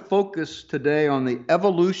wanted to focus today on the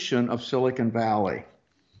evolution of Silicon Valley.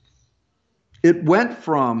 It went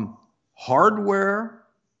from hardware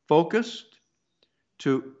focused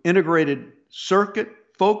to integrated circuit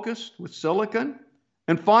focused with silicon,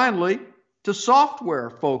 and finally to software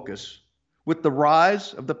focused with the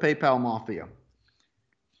rise of the PayPal mafia.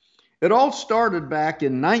 It all started back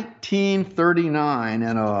in 1939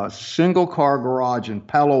 in a single-car garage in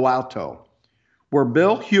Palo Alto, where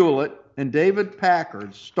Bill Hewlett and David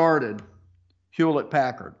Packard started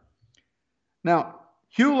Hewlett-Packard. Now,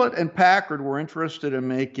 Hewlett and Packard were interested in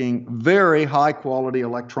making very high-quality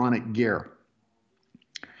electronic gear.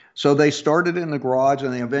 So they started in the garage,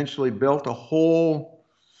 and they eventually built a whole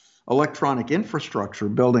electronic infrastructure,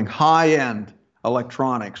 building high-end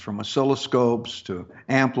electronics, from oscilloscopes to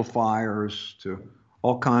amplifiers to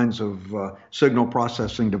all kinds of signal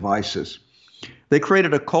processing devices. They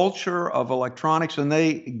created a culture of electronics, and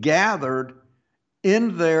they gathered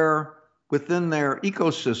within their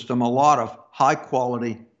ecosystem a lot of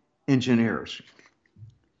high-quality engineers.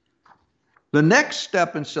 The next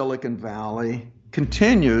step in Silicon Valley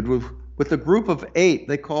continued with a group of 8.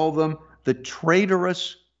 They call them the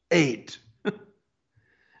Traitorous 8.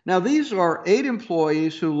 Now, these are 8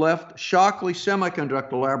 employees who left Shockley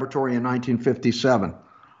Semiconductor Laboratory in 1957.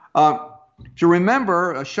 To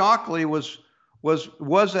remember, Shockley was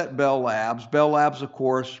at Bell Labs. Bell Labs, of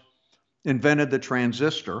course, invented the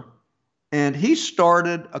transistor, and he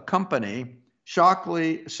started a company,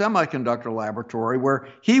 Shockley Semiconductor Laboratory, where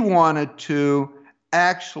he wanted to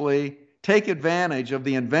actually take advantage of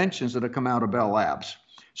the inventions that had come out of Bell Labs.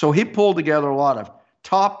 So he pulled together a lot of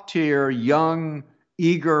top-tier, young,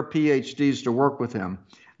 eager PhDs to work with him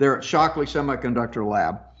there at Shockley Semiconductor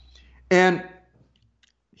Lab. And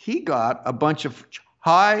he got a bunch of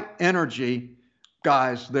high-energy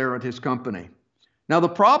guys there at his company. Now, the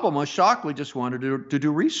problem was Shockley just wanted to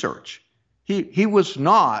do research. He was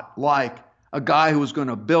not like a guy who was going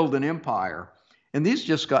to build an empire. And these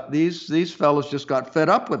fellows just got fed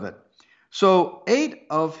up with it. So 8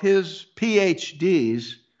 of his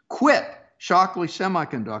PhDs quit Shockley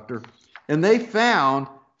Semiconductor, and they found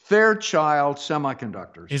Fairchild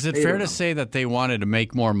Semiconductors. Is it fair to say that they wanted to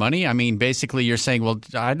make more money? I mean, basically you're saying, well,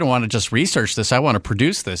 I don't want to just research this. I want to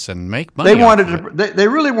produce this and make money. They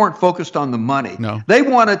really weren't focused on the money. No. They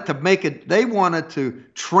wanted to they wanted to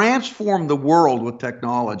transform the world with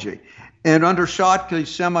technology. And under Shockley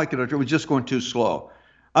Semiconductor, it was just going too slow.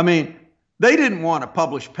 I mean, they didn't want to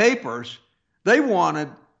publish papers. They wanted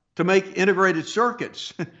to make integrated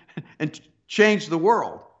circuits and change the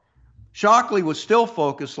world. Shockley was still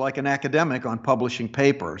focused like an academic on publishing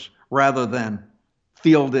papers rather than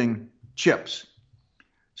fielding chips.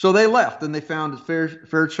 So they left, and they founded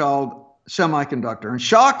Fairchild Semiconductor. And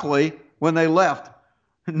Shockley, when they left,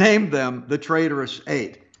 named them the Traitorous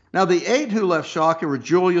 8. Now, the 8 who left Shockley were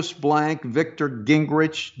Julius Blank, Victor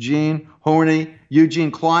Gingrich, Gene Honey,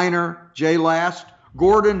 Eugene Kleiner, Jay Last,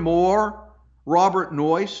 Gordon Moore, Robert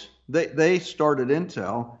Noyce. They started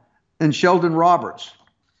Intel, and Sheldon Roberts.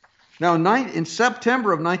 Now, in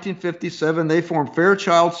September of 1957, they formed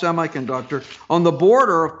Fairchild Semiconductor on the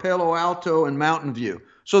border of Palo Alto and Mountain View.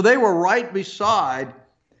 So they were right beside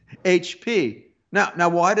HP. Now,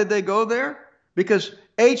 why did they go there? Because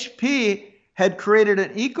HP had created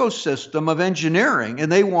an ecosystem of engineering,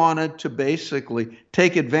 and they wanted to basically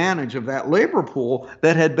take advantage of that labor pool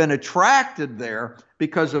that had been attracted there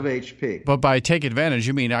because of HP. But by take advantage,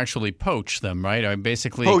 you mean actually poach them, right? I mean,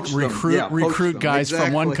 basically recruit guys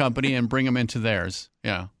from one company and bring them into theirs.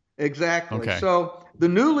 Yeah. Exactly. Okay. So the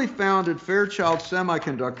newly founded Fairchild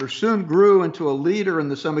Semiconductor soon grew into a leader in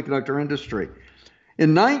the semiconductor industry.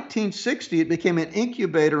 In 1960, it became an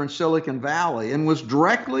incubator in Silicon Valley and was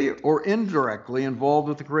directly or indirectly involved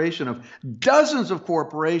with the creation of dozens of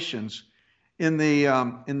corporations in the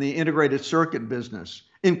integrated circuit business,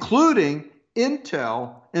 including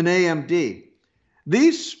Intel and AMD.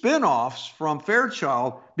 These spin-offs from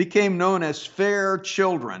Fairchild became known as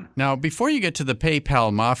Fairchildren. Now, before you get to the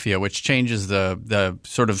PayPal mafia, which changes the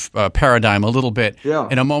sort of paradigm a little bit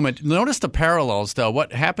in a moment, notice the parallels, though.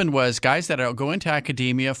 What happened was guys that go into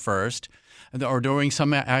academia first, or doing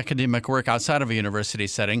some academic work outside of a university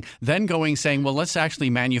setting, then saying, well, let's actually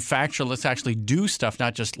manufacture, let's actually do stuff,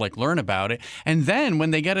 not just like learn about it. And then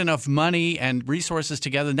when they get enough money and resources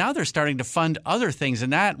together, now they're starting to fund other things.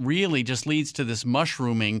 And that really just leads to this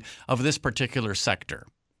mushrooming of this particular sector.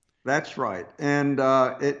 That's right. And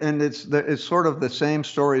it's sort of the same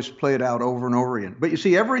stories played out over and over again. But you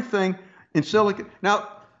see, everything in Silicon.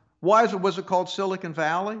 Now, why was it called Silicon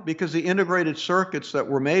Valley? Because the integrated circuits that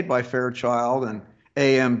were made by Fairchild and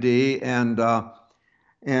AMD and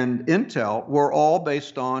Intel were all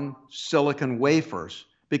based on silicon wafers,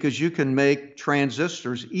 because you can make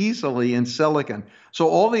transistors easily in silicon. So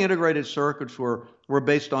all the integrated circuits were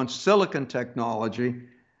based on silicon technology,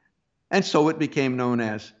 and so it became known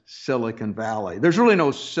as Silicon Valley. There's really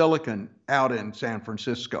no silicon out in San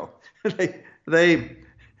Francisco.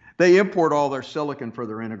 They import all their silicon for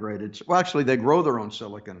their integrated. Well, actually, they grow their own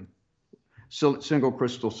silicon, single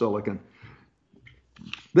crystal silicon.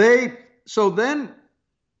 So then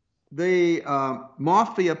the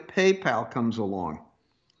mafia PayPal comes along.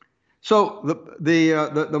 So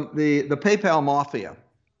the PayPal mafia.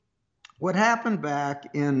 What happened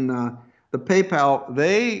back in the PayPal?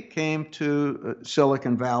 They came to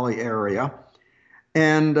Silicon Valley area.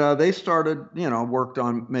 And they started, worked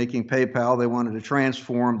on making PayPal. They wanted to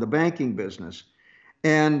transform the banking business.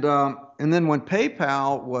 And then when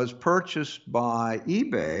PayPal was purchased by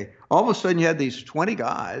eBay, all of a sudden you had these 20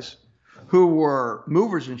 guys who were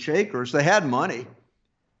movers and shakers. They had money,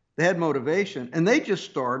 they had motivation, and they just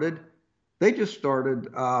started,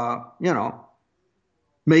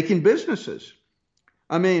 making businesses.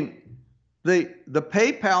 I mean, the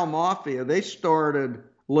PayPal mafia, they started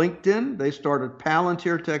LinkedIn, they started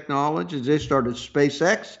Palantir Technologies, they started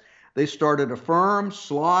SpaceX, they started Affirm,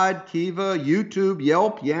 Slide, Kiva, YouTube,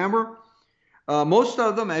 Yelp, Yammer. Most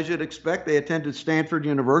of them, as you'd expect, they attended Stanford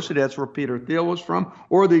University. That's where Peter Thiel was from,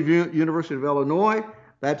 or the University of Illinois.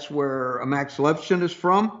 That's where Max Levchin is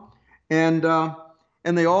from. And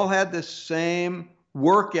they all had this same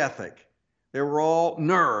work ethic. They were all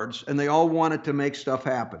nerds, and they all wanted to make stuff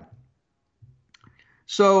happen.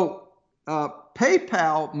 So the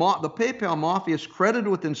PayPal mafia is credited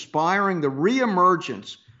with inspiring the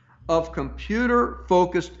reemergence of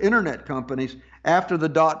computer-focused internet companies after the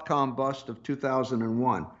dot-com bust of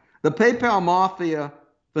 2001. The PayPal mafia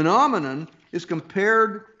phenomenon is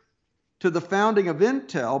compared to the founding of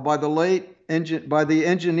Intel by the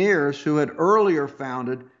engineers who had earlier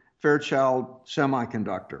founded Fairchild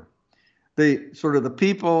Semiconductor. The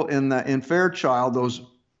people in Fairchild,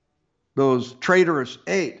 those traitorous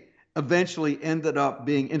 8, eventually ended up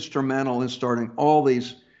being instrumental in starting all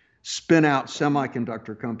these spin-out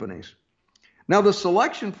semiconductor companies. Now, the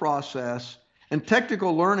selection process and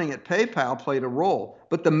technical learning at PayPal played a role,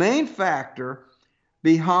 but the main factor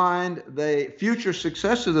behind the future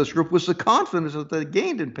success of this group was the confidence that they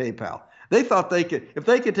gained in PayPal. They thought if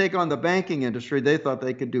they could take on the banking industry, they thought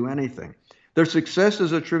they could do anything. Their success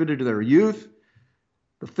is attributed to their youth,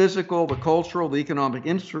 the physical, the cultural, the economic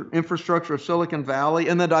infrastructure of Silicon Valley,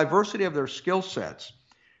 and the diversity of their skill sets.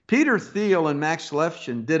 Peter Thiel and Max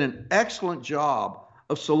Levchin did an excellent job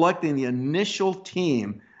of selecting the initial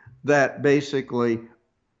team that basically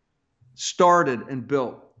started and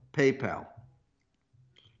built PayPal.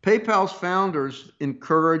 PayPal's founders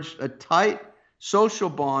encouraged a tight social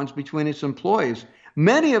bonds between its employees.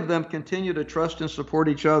 Many of them continue to trust and support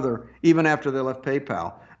each other even after they left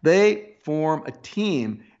PayPal. They form a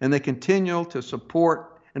team, and they continue to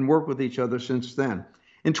support and work with each other since then.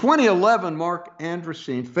 In 2011, Mark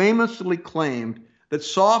Andreessen famously claimed that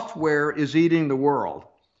software is eating the world.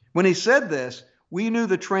 When he said this, we knew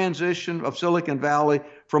the transition of Silicon Valley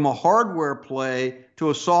from a hardware play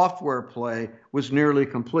to a software play was nearly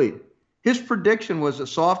complete. His prediction was that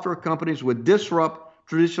software companies would disrupt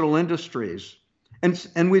traditional industries,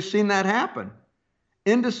 and we've seen that happen.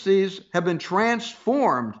 Indices have been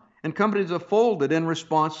transformed, and companies have folded in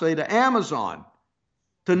response, say, to Amazon,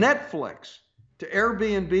 to Netflix, to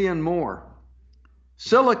Airbnb, and more.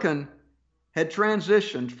 Silicon had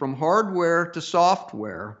transitioned from hardware to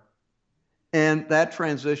software, and that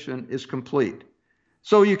transition is complete.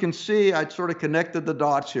 So you can see I sort of connected the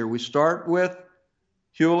dots here. We start with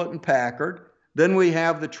Hewlett and Packard, then we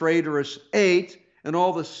have the traitorous 8 and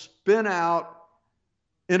all the spin-out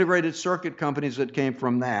integrated circuit companies that came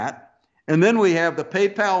from that. And then we have the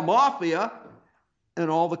PayPal mafia and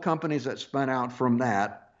all the companies that spun out from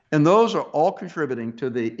that. And those are all contributing to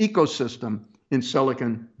the ecosystem in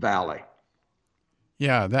Silicon Valley.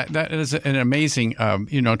 Yeah, that is an amazing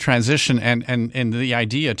transition, and the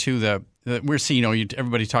idea too, we're seeing,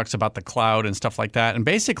 everybody talks about the cloud and stuff like that. And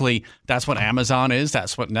basically, that's what Amazon is.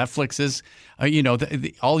 That's what Netflix is.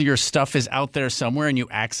 All your stuff is out there somewhere, and you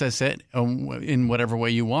access it in whatever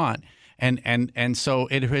way you want. And so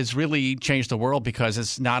it has really changed the world because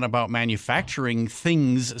it's not about manufacturing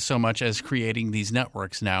things so much as creating these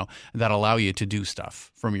networks now that allow you to do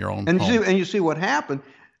stuff from your own home. You see what happened.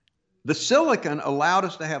 The silicon allowed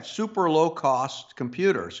us to have super low-cost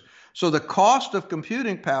computers. So the cost of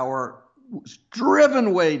computing power was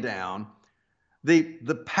driven way down.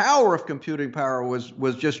 The power of computing power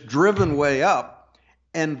was just driven way up.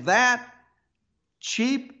 And that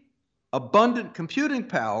cheap, abundant computing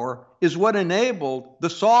power is what enabled the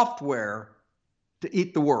software to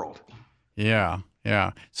eat the world. Yeah.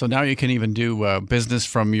 So now you can even do business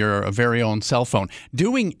from your very own cell phone.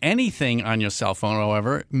 Doing anything on your cell phone,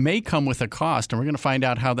 however, may come with a cost, and we're going to find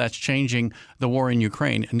out how that's changing the war in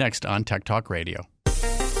Ukraine next on Tech Talk Radio.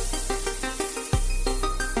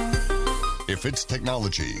 If it's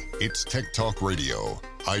technology, it's Tech Talk Radio.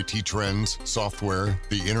 IT trends, software,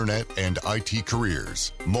 the internet, and IT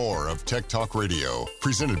careers. More of Tech Talk Radio,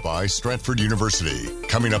 presented by Stratford University.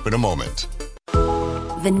 Coming up in a moment.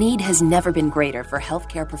 The need has never been greater for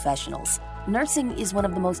healthcare professionals. Nursing is one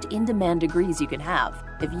of the most in-demand degrees you can have.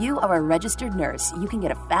 If you are a registered nurse, you can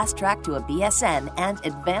get a fast track to a BSN and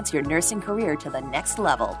advance your nursing career to the next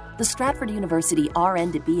level. The Stratford University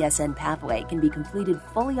RN to BSN pathway can be completed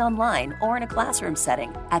fully online or in a classroom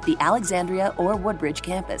setting at the Alexandria or Woodbridge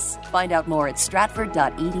campus. Find out more at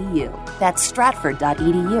stratford.edu. That's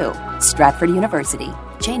stratford.edu. Stratford University,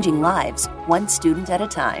 changing lives, one student at a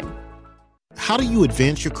time. How do you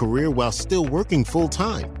advance your career while still working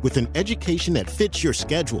full-time? With an education that fits your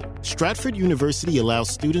schedule, Stratford University allows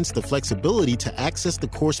students the flexibility to access the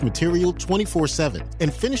course material 24/7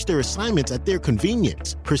 and finish their assignments at their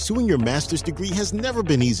convenience. Pursuing your master's degree has never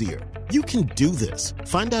been easier. You can do this.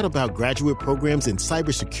 Find out about graduate programs in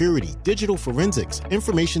cybersecurity, digital forensics,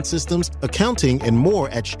 information systems, accounting, and more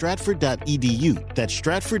at stratford.edu. That's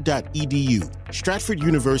stratford.edu. Stratford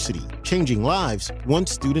University, changing lives, one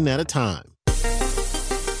student at a time.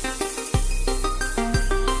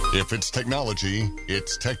 If it's technology,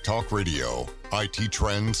 it's Tech Talk Radio. IT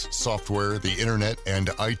trends, software, the internet, and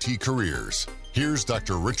IT careers. Here's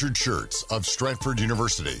Dr. Richard Schertz of Stratford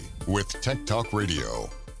University with Tech Talk Radio.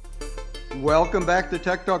 Welcome back to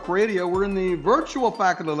Tech Talk Radio. We're in the virtual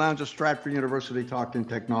faculty lounge of Stratford University talking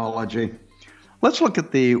technology. Let's look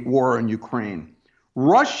at the war in Ukraine.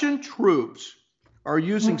 Russian troops are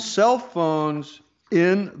using cell phones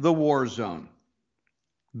in the war zone.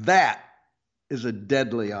 That is a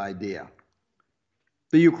deadly idea.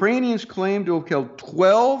 The Ukrainians claim to have killed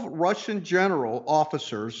 12 Russian general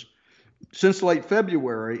officers since late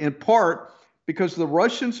February, in part because the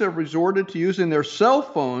Russians have resorted to using their cell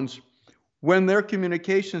phones when their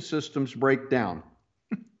communication systems break down.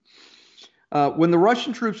 When the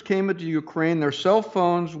Russian troops came into Ukraine, their cell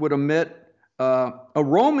phones would emit a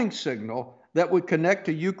roaming signal that would connect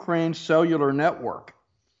to Ukraine's cellular network.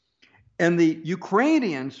 And the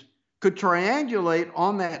Ukrainians could triangulate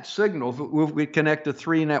on that signal. If we connect to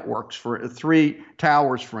three networks, for three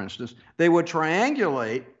towers, for instance, they would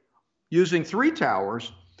triangulate using three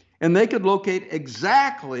towers, and they could locate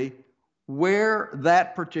exactly where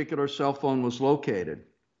that particular cell phone was located.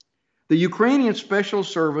 The Ukrainian special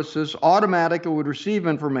services automatically would receive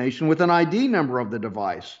information with an ID number of the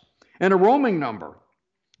device and a roaming number,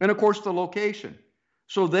 and of course the location.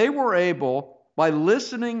 So they were able, by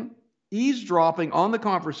listening, eavesdropping on the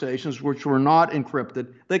conversations, which were not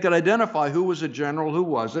encrypted, they could identify who was a general, who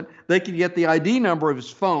wasn't. They could get the ID number of his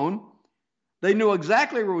phone. They knew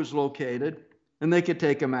exactly where he was located, and they could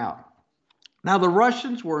take him out. Now, the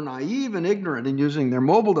Russians were naive and ignorant in using their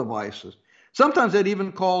mobile devices. Sometimes they'd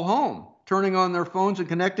even call home, turning on their phones and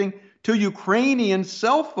connecting to Ukrainian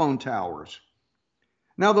cell phone towers.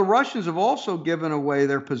 Now, the Russians have also given away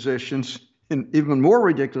their positions in even more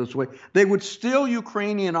ridiculous way. They would steal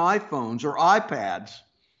Ukrainian iPhones or iPads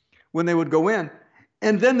when they would go in.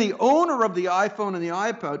 And then the owner of the iPhone and the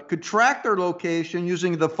iPad could track their location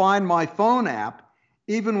using the Find My Phone app,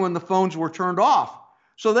 even when the phones were turned off.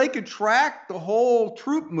 So they could track the whole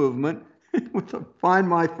troop movement with the Find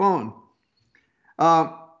My Phone.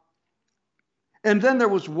 And then there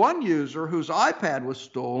was one user whose iPad was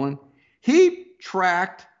stolen. He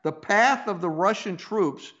tracked the path of the Russian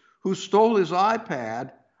troops who stole his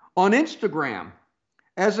iPad on Instagram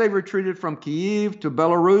as they retreated from Kyiv to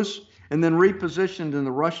Belarus and then repositioned in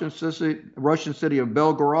the Russian city of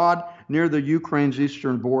Belgorod near the Ukraine's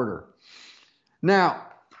eastern border. Now,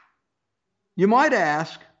 you might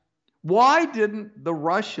ask, why didn't the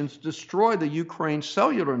Russians destroy the Ukraine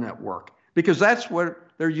cellular network? Because that's what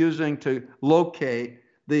they're using to locate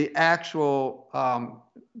the actual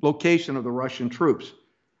location of the Russian troops.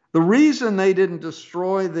 The reason they didn't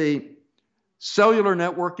destroy the cellular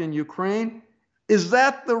network in Ukraine is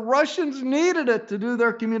that the Russians needed it to do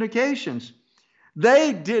their communications.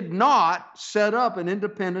 They did not set up an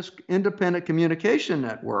independent communication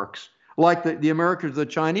networks like the Americans, the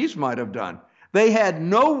Chinese might have done. They had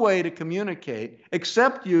no way to communicate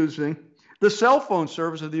except using the cell phone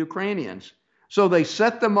service of the Ukrainians. So they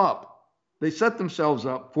set them up. They set themselves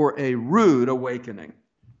up for a rude awakening.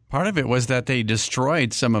 Part of it was that they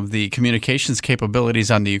destroyed some of the communications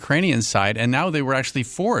capabilities on the Ukrainian side, and now they were actually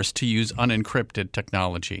forced to use unencrypted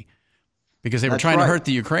technology because they were trying to hurt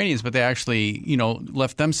the Ukrainians, but they actually,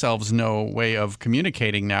 left themselves no way of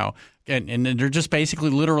communicating now. And they're just basically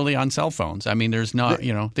literally on cell phones. I mean, there's not,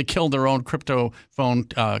 they killed their own crypto phone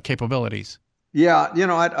capabilities. Yeah,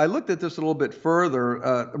 I looked at this a little bit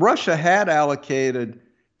further. Russia had allocated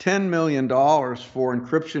 $10 million for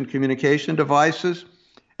encryption communication devices.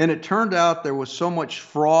 And it turned out there was so much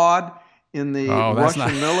fraud in the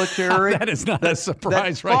Russian military. That is not a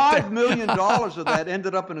surprise right there. $5 million of that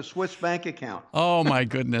ended up in a Swiss bank account. Oh, my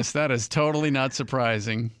goodness. That is totally not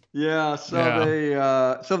surprising. Yeah,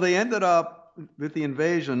 so they ended up with the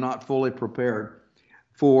invasion not fully prepared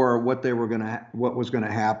for what was going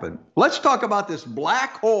to happen. Let's talk about this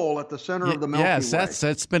black hole at the center of the Milky Way. Yes,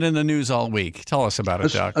 that's been in the news all week. Tell us about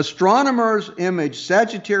it, Doc. Astronomers imaged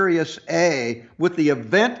Sagittarius A with the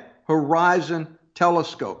Event Horizon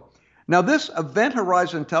Telescope. Now, this Event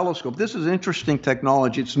Horizon Telescope, this is interesting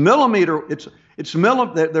technology. It's millimeter.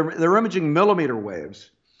 They're imaging millimeter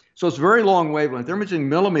waves, so it's very long wavelength. They're imaging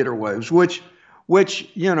millimeter waves, which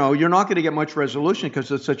you're not going to get much resolution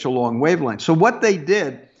because it's such a long wavelength. So what they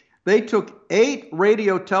did, they took 8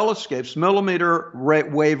 radio telescopes, millimeter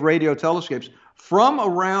wave radio telescopes from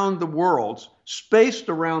around the world, spaced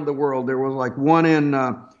around the world. There was like one in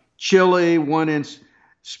Chile, one in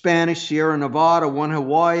Spanish Sierra Nevada, one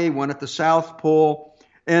Hawaii, one at the South Pole,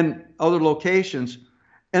 and other locations.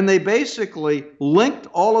 And they basically linked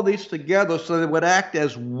all of these together so they would act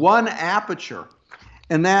as one aperture.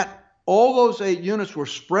 And that all those 8 units were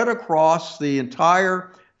spread across the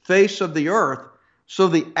entire face of the Earth. So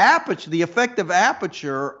the effective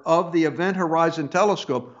aperture of the Event Horizon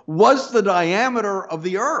Telescope was the diameter of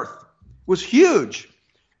the Earth. It was huge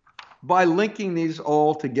by linking these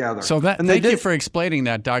all together. So thank you for explaining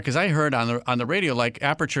that, Doc, because I heard on the radio like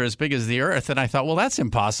aperture as big as the Earth, and I thought, well, that's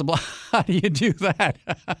impossible. How do you do that?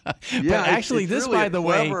 Yeah, but actually, it's this, really by the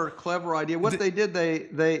way, clever idea. What they did,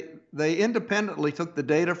 they independently took the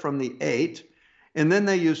data from the 8, and then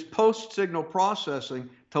they used post-signal processing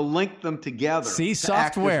to link them together. See,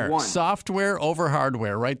 software over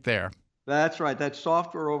hardware, right there. That's right. That's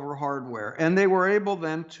software over hardware, and they were able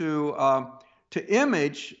then to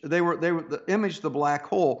image. They image the black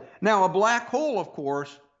hole. Now, a black hole, of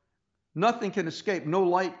course, nothing can escape. No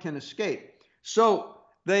light can escape. So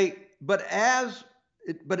but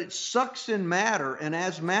it sucks in matter, and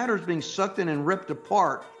as matter is being sucked in and ripped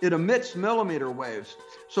apart, it emits millimeter waves.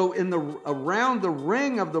 So around the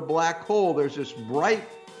ring of the black hole, there's this bright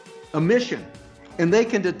emission, and they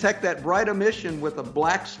can detect that bright emission with a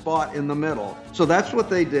black spot in the middle. So that's what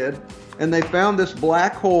they did, and they found this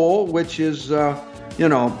black hole, which is,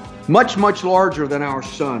 much, much larger than our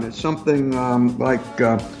sun. It's something like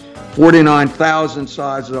 49,000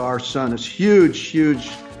 size of our sun. It's huge, huge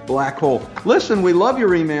black hole. Listen, we love your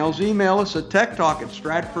emails. Email us at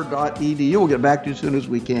techtalk@stratford.edu. We'll get back to you as soon as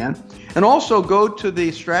we can. And also go to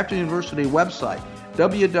the Stratford University website,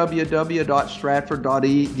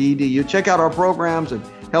 www.stratford.edu. Check out our programs in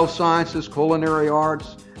health sciences, culinary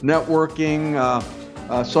arts, networking,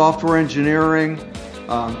 software engineering,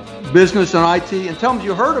 business and IT, and tell them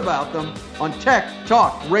you heard about them on Tech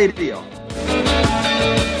Talk Radio.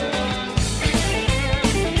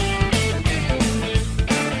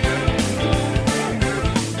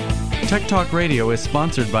 Tech Talk Radio is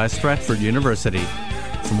sponsored by Stratford University.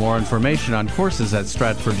 For more information on courses at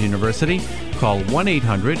Stratford University, call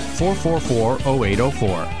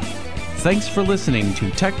 1-800-444-0804. Thanks for listening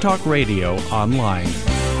to Tech Talk Radio Online.